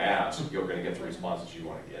you want to ask, you're going to get the responses you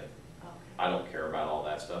want to get. Okay. I don't care about all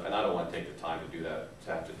that stuff, and I don't want to take the time to do that,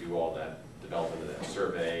 to have to do all that development of that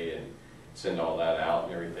survey and send all that out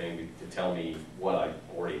and everything to tell me what I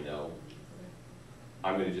already know.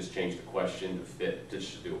 I'm going to just change the question to fit, to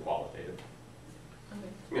just do a qualitative.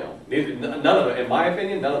 Okay. You know, none of it, in my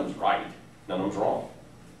opinion, none of them's right, none of them's wrong.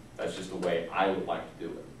 That's just the way I would like to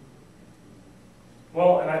do it.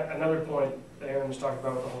 Well, and another point that Aaron was talking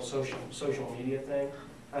about with the whole social media thing,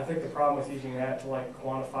 I think the problem with using that to like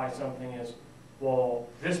quantify something is, well,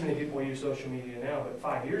 this many people use social media now, but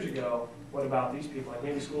 5 years ago, what about these people? Like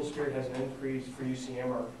maybe school spirit has an increase for UCM,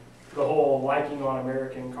 or the whole liking on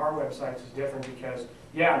American car websites is different because,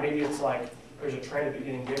 yeah, maybe it's like there's a trend of it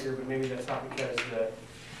getting bigger, but maybe that's not because the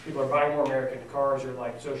people are buying more American cars or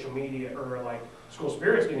like social media or like school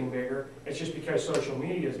spirit's getting bigger. It's just because social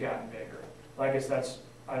media has gotten bigger. I guess that's,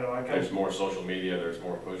 I don't know. I kind There's of, more social media, there's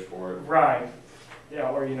more push for it. right. Yeah,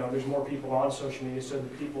 or, you know, there's more people on social media, so the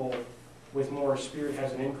people with more spirit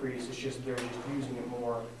has an increase. It's just they're just using it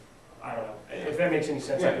more. I don't know. If that makes any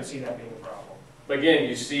sense, I can see that being a problem. But again,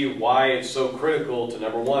 you see why it's so critical to,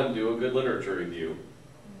 number one, do a good literature review,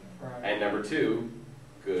 Right. and number two,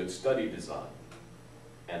 good study design.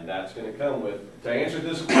 And that's going to come with, to answer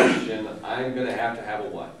this question, I'm going to have a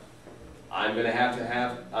what? I'm going to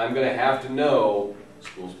have to know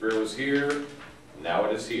school spirit was here, now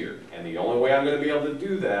it is here. And the only way I'm going to be able to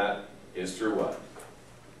do that is through what?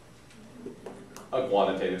 A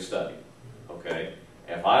quantitative study, okay?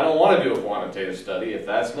 If I don't want to do a quantitative study, if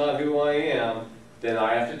that's not who I am, then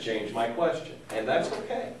I have to change my question, and that's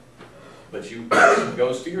okay. But it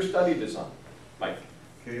goes to your study design. Mike?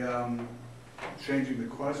 Okay, changing the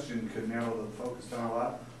question could narrow the focus down a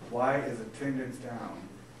lot. Why is attendance down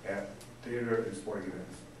at theater and sporting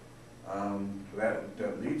events?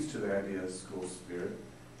 That leads to the idea of school spirit,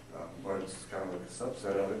 or it's kind of like a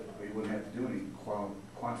subset of it. We wouldn't have to do any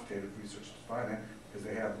quantitative research to find that, because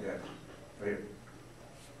they have data.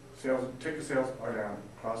 Ticket sales are down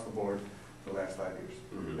across the board for the last 5 years.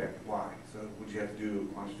 Mm-hmm. Why? So would you have to do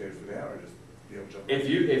quantitative for that, or just be able to jump?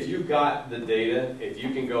 If you've got the data, if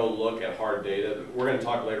you can go look at hard data, we're going to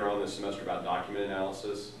talk later on this semester about document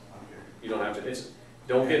analysis. Okay. You don't have to,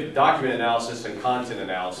 don't get document analysis and content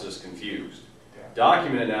analysis confused.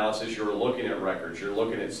 Document analysis, you're looking at records, you're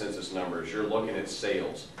looking at census numbers, you're looking at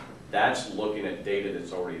sales. That's looking at data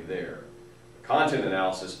that's already there. Content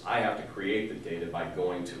analysis, I have to create the data by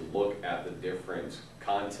going to look at the different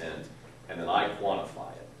content, and then I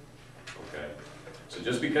quantify it, okay? So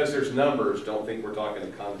just because there's numbers, don't think we're talking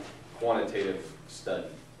a quantitative study.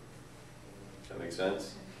 Does that make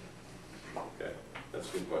sense? Okay, that's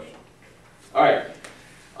a good question. All right.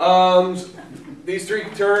 These three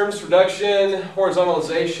terms, reduction,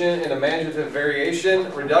 horizontalization, and imaginative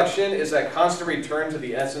variation. Reduction is that constant return to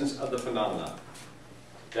the essence of the phenomenon.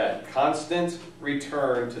 That constant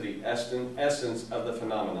return to the essence of the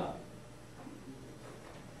phenomenon.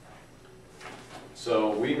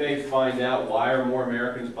 So we may find out why are more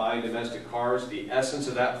Americans buying domestic cars. The essence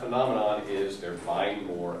of that phenomenon is they're buying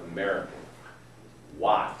more American.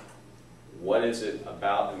 Why? What is it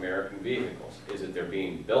about American vehicles? Is it they're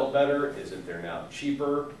being built better? Is it they're now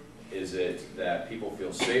cheaper? Is it that people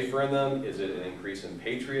feel safer in them? Is it an increase in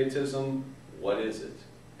patriotism? What is it?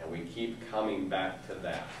 And we keep coming back to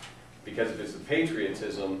that. Because if it's the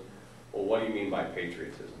patriotism, well, what do you mean by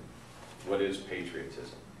patriotism? What is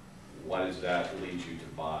patriotism? Why does that lead you to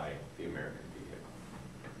buy the American vehicle?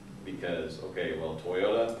 Because, okay, well,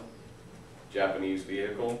 Toyota, Japanese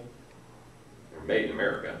vehicle, they're made in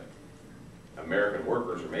America. American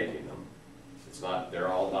workers are making them. It's not, they're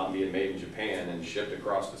all not being made in Japan and shipped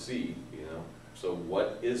across the sea, you know. So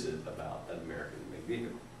what is it about an American-made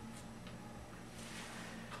vehicle?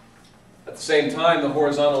 At the same time, the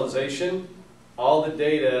horizontalization, all the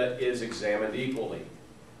data is examined equally.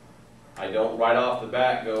 I don't right off the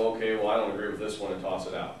bat go, okay, well, I don't agree with this one and toss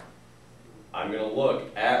it out. I'm going to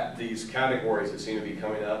look at these categories that seem to be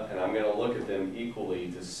coming up, and I'm going to look at them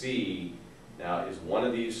equally to see, now, is one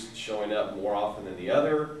of these showing up more often than the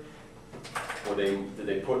other? Or did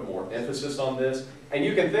they put more emphasis on this? And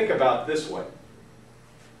you can think about it this way.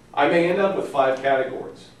 I may end up with 5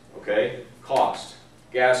 categories, okay? Cost,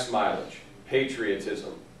 gas mileage,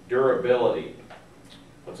 patriotism, durability.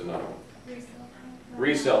 What's another one?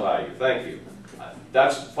 Resale value, thank you.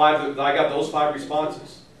 That's 5, I got those 5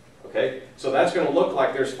 responses, okay? So that's going to look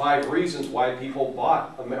like there's 5 reasons why people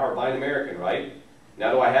are buying American, right?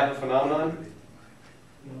 Now, do I have a phenomenon?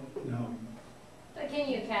 No. But can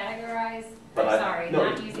you categorize? But I'm sorry,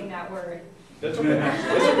 no. not using that word. That's okay.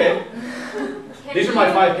 That's okay. These are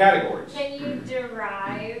my 5 categories. Can you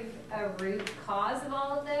derive a root cause of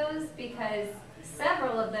all of those? Because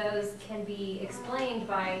several of those can be explained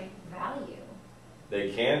by value.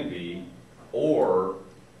 They can be, or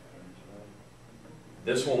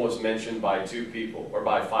this one was mentioned by 2 people, or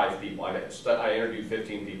by 5 people. I interviewed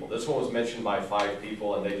 15 people. This one was mentioned by 5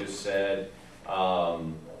 people, and they just said,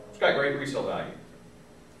 it's got great resale value.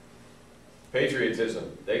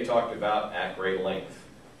 Patriotism, they talked about at great length.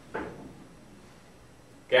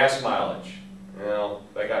 Gas mileage, well,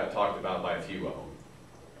 that got talked about by a few of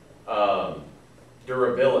them.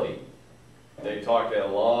 Durability, they talked at a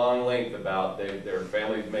long length about their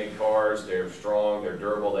family-made cars, they're strong, they're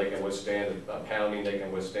durable, they can withstand a pounding, they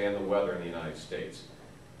can withstand the weather in the United States.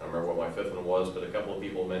 I don't remember what my 5th one was, but a couple of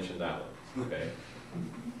people mentioned that one, okay?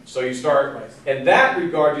 So you start, in that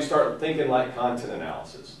regard, you start thinking like content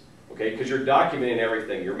analysis, okay? Because you're documenting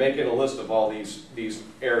everything. You're making a list of all these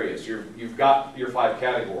areas. You've got your 5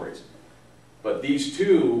 categories. But these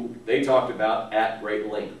 2, they talked about at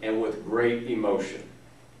great length and with great emotion.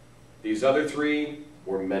 These other 3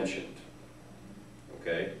 were mentioned,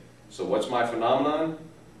 okay? So what's my phenomenon?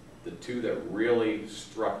 The 2 that really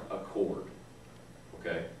struck a chord,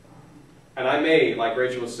 okay? And I may, like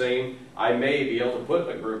Rachel was saying, I may be able to put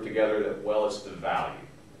a group together that, well, it's the value.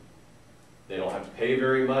 They don't have to pay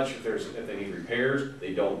very much if they need repairs.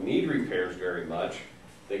 They don't need repairs very much.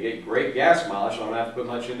 They get great gas mileage, so I don't have to put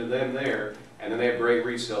much into them there. And then they have great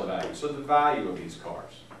resale value. So the value of these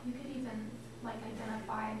cars. You could even like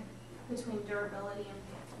identify between durability and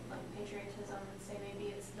like patriotism and say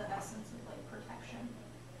maybe it's the essence of like protection.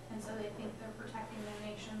 And so they think they're protecting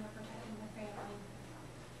their nation, they're protecting their family.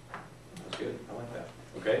 That's good, I like that.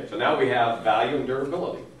 Okay, so now we have value and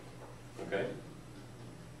durability. Okay,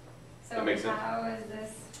 So that makes sense. how is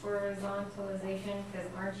this horizontalization? Because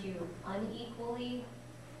aren't you unequally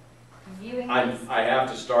viewing these? I have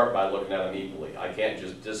to start by looking at them equally. I can't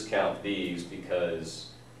just discount these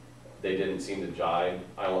because they didn't seem to jive.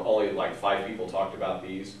 Only like 5 people talked about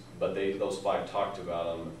these, but those 5 talked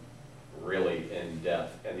about them really in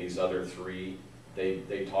depth. And these other 3,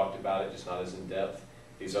 they talked about it, just not as in depth.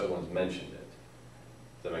 These other ones mentioned it.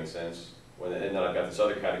 Does that make sense? And then I've got this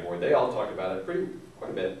other category. They all talked about it quite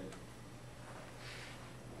a bit.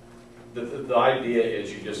 The idea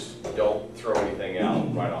is you just don't throw anything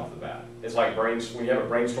out right off the bat. It's like when you have a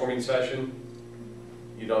brainstorming session,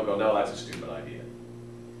 you don't go, no, that's a stupid idea.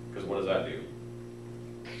 Because what does that do?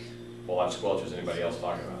 Well, that squelches anybody else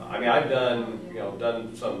talking about it. I mean, I've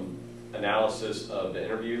done some analysis of the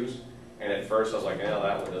interviews, and at first I was like, no,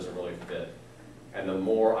 that one doesn't really fit. And the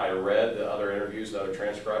more I read the other interviews, the other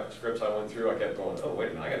transcripts I went through, I kept going, oh,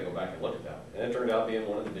 wait a minute, I got to go back and look at that. And it turned out being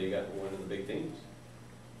one of the big themes.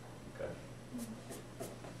 Okay.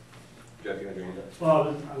 Jeff, you want to do anything?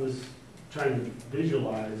 Well, I was trying to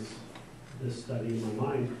visualize this study in my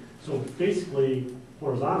mind. So basically,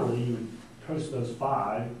 horizontally, you would post those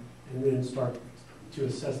 5 and then start to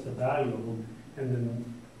assess the value of them. And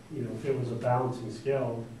then, if it was a balancing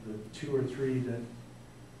scale, the 2 or 3 that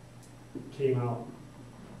came out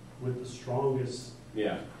with the strongest.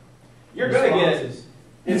 Yeah. You're going to get,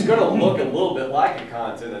 it's going to look a little bit like a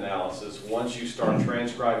content analysis once you start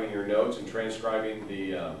transcribing your notes and transcribing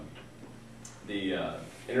the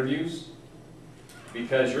interviews,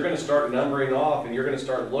 because you're going to start numbering off and you're going to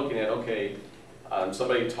start looking at, okay,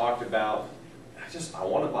 somebody talked about, I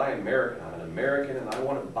want to buy American. I'm an American and I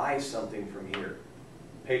want to buy something from here.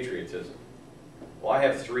 Patriotism. Well, I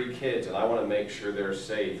have 3 kids and I want to make sure they're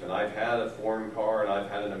safe, and I've had a foreign car and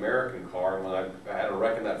I've had an American car, and when I had a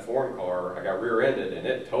wreck in that foreign car, I got rear-ended and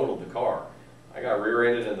it totaled the car. I got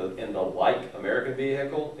rear-ended in the like American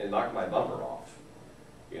vehicle and knocked my bumper off.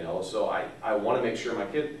 So I want to make sure my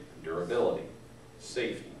kid, durability,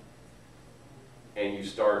 safety. And you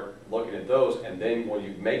start looking at those, and then when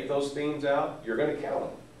you make those themes out, you're going to count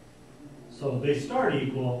them. So they start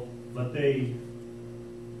equal, but they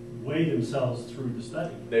weigh themselves through the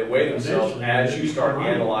study. They weigh themselves as you start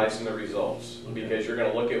combine. analyzing the results, Okay. because you're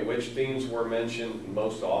going to look at which themes were mentioned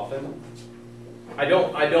most often. I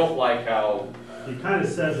don't like how. It kind of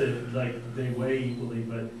says it like they weigh equally,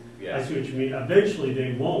 but Yeah. I see what you mean. Eventually,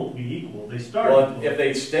 they won't be equal. They start Well, equal. if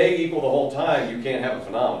they stay equal the whole time, you can't have a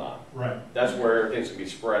phenomenon. Right. That's where things can be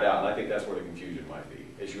spread out, and I think that's where the confusion might be.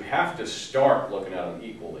 Is you have to start looking at them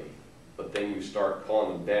equally, but then you start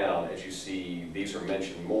calling them down as you see these are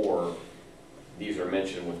mentioned more, these are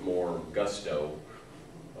mentioned with more gusto.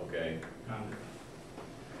 Okay. Got it.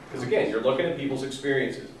 Because again, you're looking at people's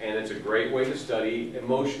experiences, and it's a great way to study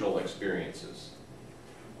emotional experiences.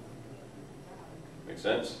 Make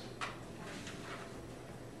sense?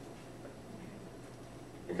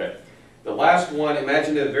 Okay. The last one,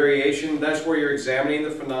 imaginative variation, that's where you're examining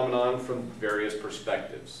the phenomenon from various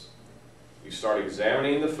perspectives. You start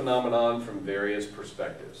examining the phenomenon from various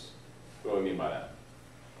perspectives. What do I mean by that?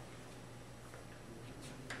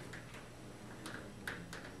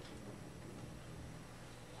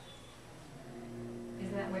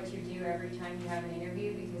 Isn't that what you do every time you have an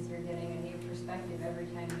interview? Because you're getting a new perspective every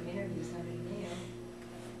time you interview somebody new.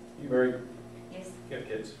 You married? Yes, You have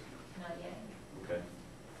kids? not yet. Okay.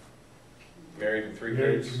 Married with 3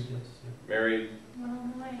 Very kids? true, yes, Married, One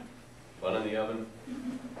on the way. one in the oven?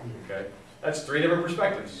 Okay. That's 3 different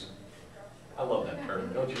perspectives. I love that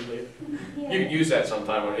term, don't you, Leah? You can use that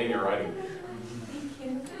sometime when in your writing.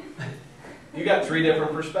 Thank you. You got 3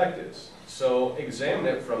 different perspectives. So examine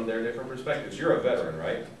it from their different perspectives. You're a veteran,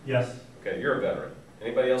 right? Yes. Okay, you're a veteran.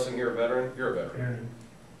 Anybody else in here a veteran? You're a veteran.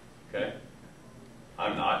 Very. Okay?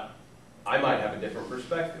 I'm not. I might have a different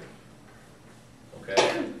perspective.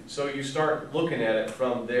 Okay? So you start looking at it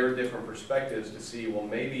from their different perspectives to see, well,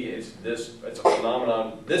 maybe it's a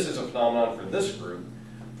phenomenon, this is a phenomenon for this group.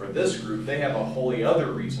 For this group, they have a wholly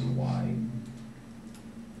other reason why.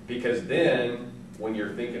 Because then, when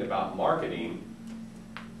you're thinking about marketing,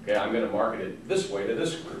 okay, I'm going to market it this way to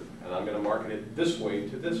this group, and I'm going to market it this way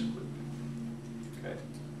to this group. Okay?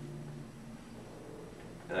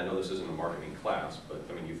 And I know this isn't a marketing class, but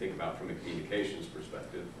I mean, you think about it from a communications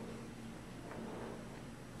perspective.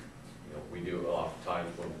 You know, we do a lot of times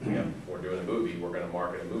when we're doing a movie, movie, we're gonna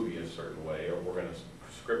market a movie a certain way, or we're gonna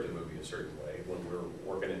script a movie a certain way. When we're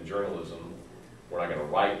working in journalism, we're not gonna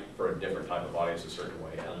write for a different type of audience a certain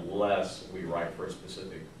way unless we write for a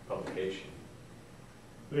specific publication.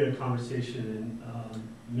 We had a conversation in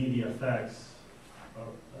Media Effects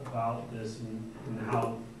about this and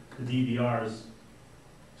how the DVRs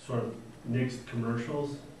sort of nixed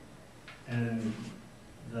commercials, and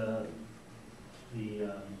the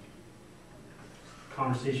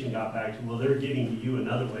conversation got back to, well, they're getting to you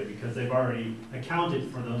another way because they've already accounted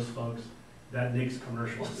for those folks that nixed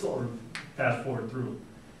commercials or fast forward through.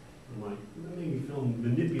 I'm like, that made me feel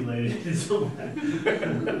manipulated in some way.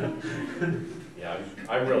 Yeah,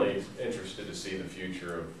 I'm really interested to see the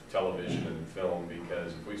future of television and film,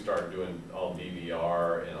 because if we start doing all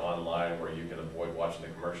DVR and online where you can avoid watching the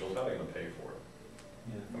commercials, how are they going to pay for it?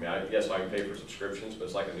 Yeah. I mean, yes, I can pay for subscriptions, but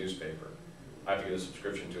it's like a newspaper. I have to get a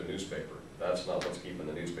subscription to a newspaper. That's not what's keeping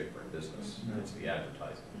the newspaper in business. It's the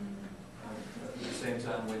advertising. At the same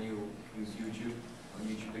time, when you use YouTube, on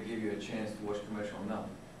YouTube they give you a chance to watch commercial now.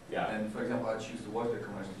 Yeah. And for example, I choose to watch the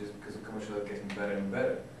commercial just because the commercials are getting better and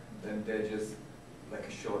better. Then they're just like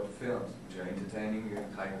short films, which are entertaining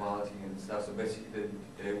and high quality and stuff. So basically,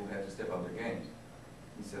 they will have to step up their games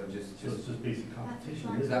instead of just. So it's just basic competition.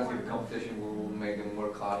 isn't it? Exactly, the competition will make them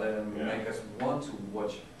work harder and make us want to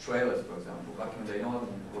watch trailers, for example. Back in the day, no one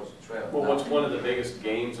would watch the trailers. Well, what's one of the biggest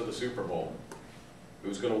games of the Super Bowl?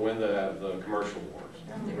 Who's going to win the commercial wars?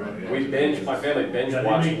 Right. My family binge Yeah,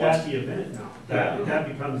 watched they make once. that the event now. That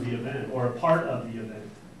becomes the event, or a part of the event.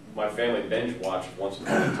 My family binge watched once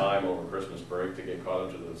upon a time over Christmas break to get caught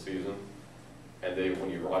up to the season. And when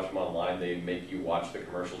you watch them online, they make you watch the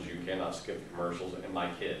commercials. You cannot skip the commercials. And my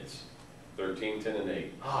kids, 13, 10, and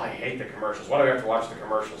 8, oh, I hate the commercials. Why do we have to watch the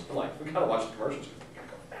commercials? I'm like, we gotta watch the commercials. We gotta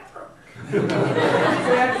go to the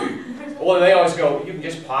bathroom. Well, they always go, you can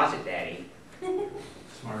just pause it, Daddy.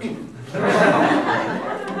 Smart. But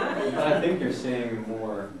I think you're seeing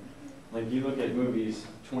more, like you look at movies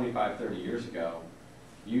 25, 30 years ago,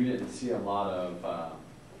 you didn't see a lot of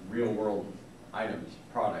real world items,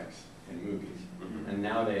 products in movies. And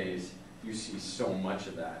nowadays, you see so much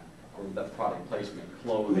of that, or the product placement,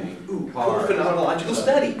 clothing, cars. Phenomenological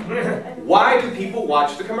study. Why do people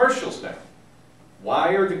watch the commercials now?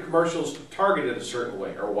 Why are the commercials targeted a certain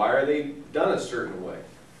way, or why are they done a certain way?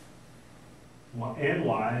 And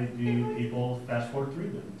why do people fast forward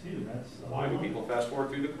through them too? That's Why do people fast forward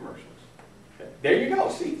through the commercials? Okay. There you go.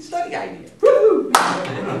 See, study idea. Woo-hoo!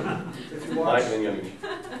 If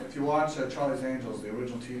you watch Charlie's Angels, the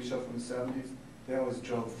original TV show from the 70s, that was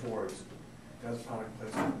Joe Ford's. That was product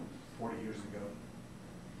placement 40 years ago.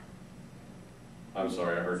 I'm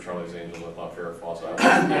sorry, I heard Charlie's Angels. I thought Farrah Fawcett.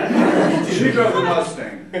 She drove the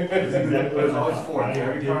Mustang. That's exactly It was always Ford. I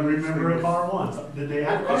didn't remember a car once. Did they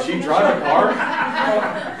have Did she drive a car?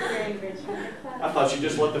 I I thought she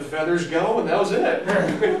just let the feathers go and that was it.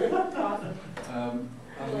 I'll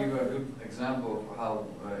give you a good example of how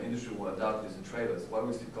industry will adapt is the trailers. Why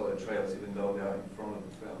we still call it trailers even though they are in front of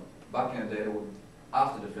the film? Back in the day, they would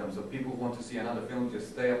after the film, so people want to see another film, just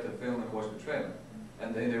stay after the film and watch the trailer.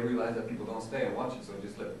 And then they realize that people don't stay and watch it, so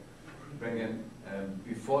just bring in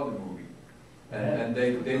before the movie. And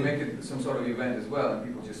they make it some sort of event as well, and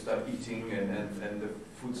people just start eating, and the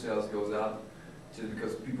food sales goes up, just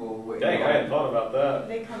because people... Dang, I hadn't thought about that.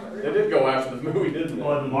 They come early. They did go after the movie, didn't they?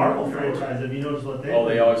 Well, the Marvel franchise, have you noticed what they Oh,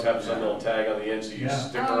 they always have some little tag on the end, so you Yeah.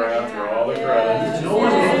 stick Oh, around yeah. through all the Yeah. credits. No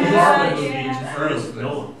one Yeah. knows the Marvel Yeah. movies early. No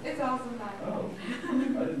one. It's awesome that. Oh, I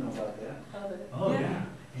didn't know about that. Oh, yeah.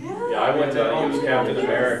 Yeah, I went to use Captain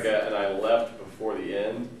America and I left before the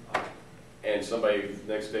end. And somebody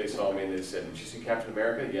the next day saw me and they said, "Did you see Captain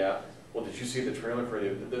America?" "Yeah." "Well, did you see the trailer for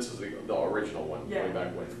this is the original one, way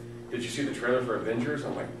back when. Did you see the trailer for Avengers?"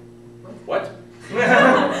 I'm like, "What?"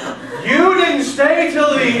 "You didn't stay till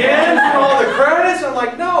the end for all the credits?" I'm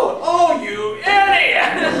like, "No." "Oh, you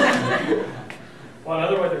idiot!" Well,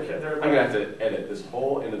 another way they're I'm gonna have to edit this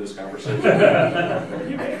whole end of this conversation.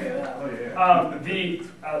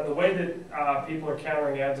 The way that people are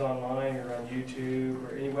countering ads online or on YouTube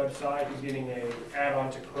or any website is getting an add-on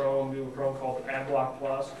to Chrome, Google Chrome called AdBlock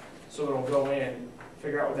Plus. So it'll go in,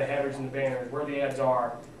 figure out what the headers and the banners, where the ads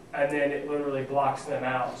are, and then it literally blocks them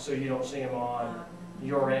out so you don't see them on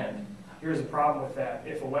your end. Here's the problem with that.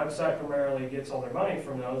 If a website primarily gets all their money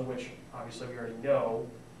from those, which obviously we already know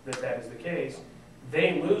that is the case,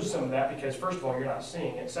 they lose some of that because, first of all, you're not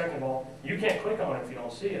seeing it. Second of all, you can't click on it if you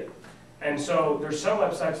don't see it. And so there's some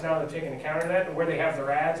websites now that are taking account of that, and where they have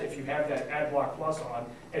their ads, if you have that AdBlock Plus on,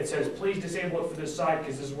 it says, please disable it for this site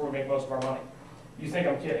because this is where we make most of our money. You think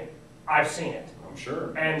I'm kidding. I've seen it. I'm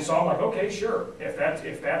sure. And so I'm like, okay, sure, if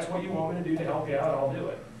that's what you want me to do to help you out, I'll do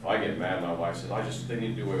it. If I get mad, my wife says, they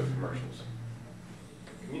need to do away with commercials.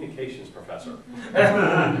 Communications professor.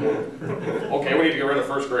 Okay, we need to get rid of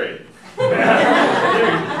first grade.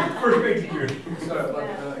 First grade teacher. Sorry, but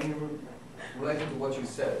related to what you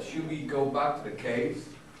said, should we go back to the case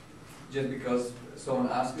just because someone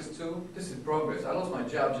asked us to? This is progress. I lost my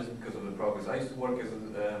job just because of the progress. I used to work as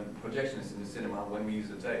a projectionist in the cinema when we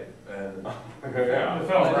used the tape. Yeah. The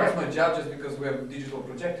film, I right? lost my job just because we have digital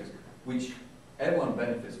projectors, which everyone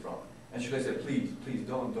benefits from. And should I say, please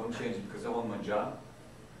don't change it because I want my job?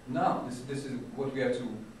 No, this is what we have to.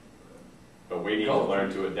 But we need to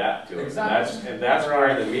learn to adapt to it. Exactly. And that's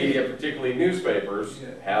where the media, particularly newspapers,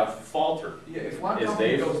 have faltered. Yeah, if one Is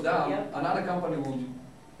company they've- goes down, Yep. another company will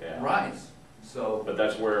Yeah. rise. So, But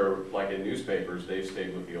that's where, like in newspapers, they've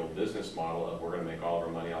stayed with the old business model of we're gonna make all of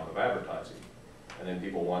our money off of advertising. And then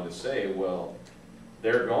people want to say, well,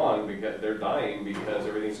 they're gone because, they're dying because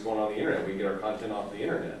everything's going on the internet. We get our content off the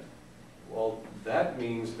internet. Well, that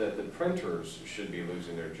means that the printers should be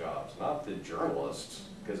losing their jobs, not the journalists,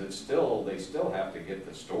 because they still have to get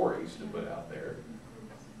the stories to put out there.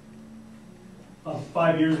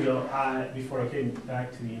 5 years ago, before I came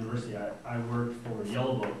back to the university, I worked for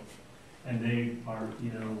Yellow Book, and they are,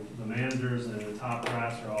 the managers and the top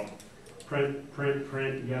brass are all print.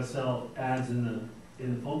 You gotta sell ads in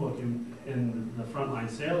the phone book, and the frontline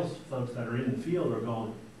sales folks that are in the field are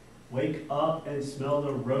going, wake up and smell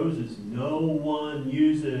the roses. No one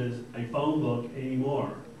uses a phone book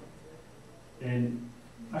anymore. And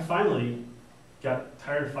I finally got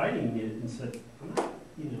tired of fighting it and said, I'm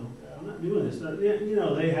not doing this.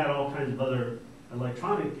 They had all kinds of other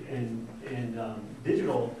electronic and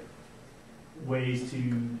digital ways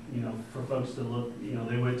to, for folks to look,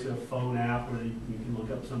 they went to a phone app where you can look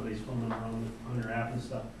up somebody's phone number on your app and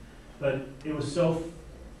stuff. But it was so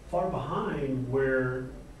far behind where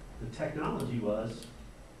the technology was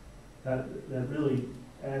that really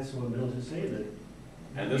adds to what Bill's just saying, that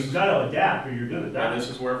And this you've is, got to adapt or you're going to die. and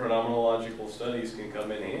this is where phenomenological studies can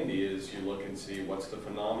come in handy, is you look and see what's the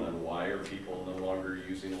phenomenon, why are people no longer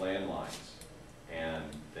using landlines? And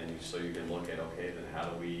then so you can look at, okay, then how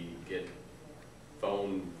do we get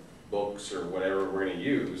phone books or whatever we're going to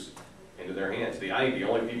use into their hands? The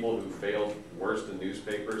only people who failed worse than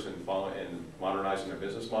newspapers in modernizing their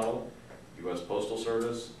business model, U.S. Postal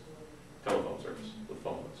Service, telephone service with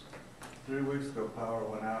phone books. 3 weeks ago, power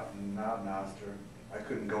went out in Noster. I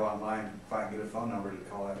couldn't go online to get a phone number to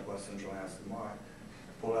call out West Central and ask them why.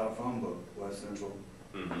 I pulled out a phone book, West Central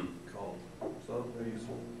called. So they're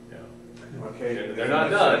useful. Yeah. Okay. And they're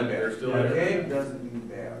not done, they're still there. Okay, doesn't mean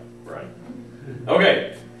bad. Right.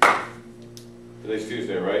 Okay. Today's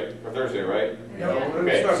Tuesday, right? Or Thursday, right? Yeah.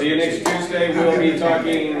 Okay, see you next Tuesday. We'll be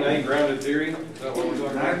talking, I think, grounded theory. Is that what we're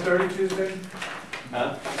talking about? 9:30 Tuesday?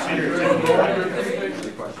 Huh?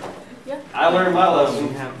 any question? I learned my lesson.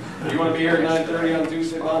 You want to be here at 9:30 on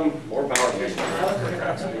Tuesday, Bob? More power to you.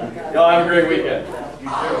 Y'all have a great weekend. You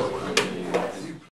too.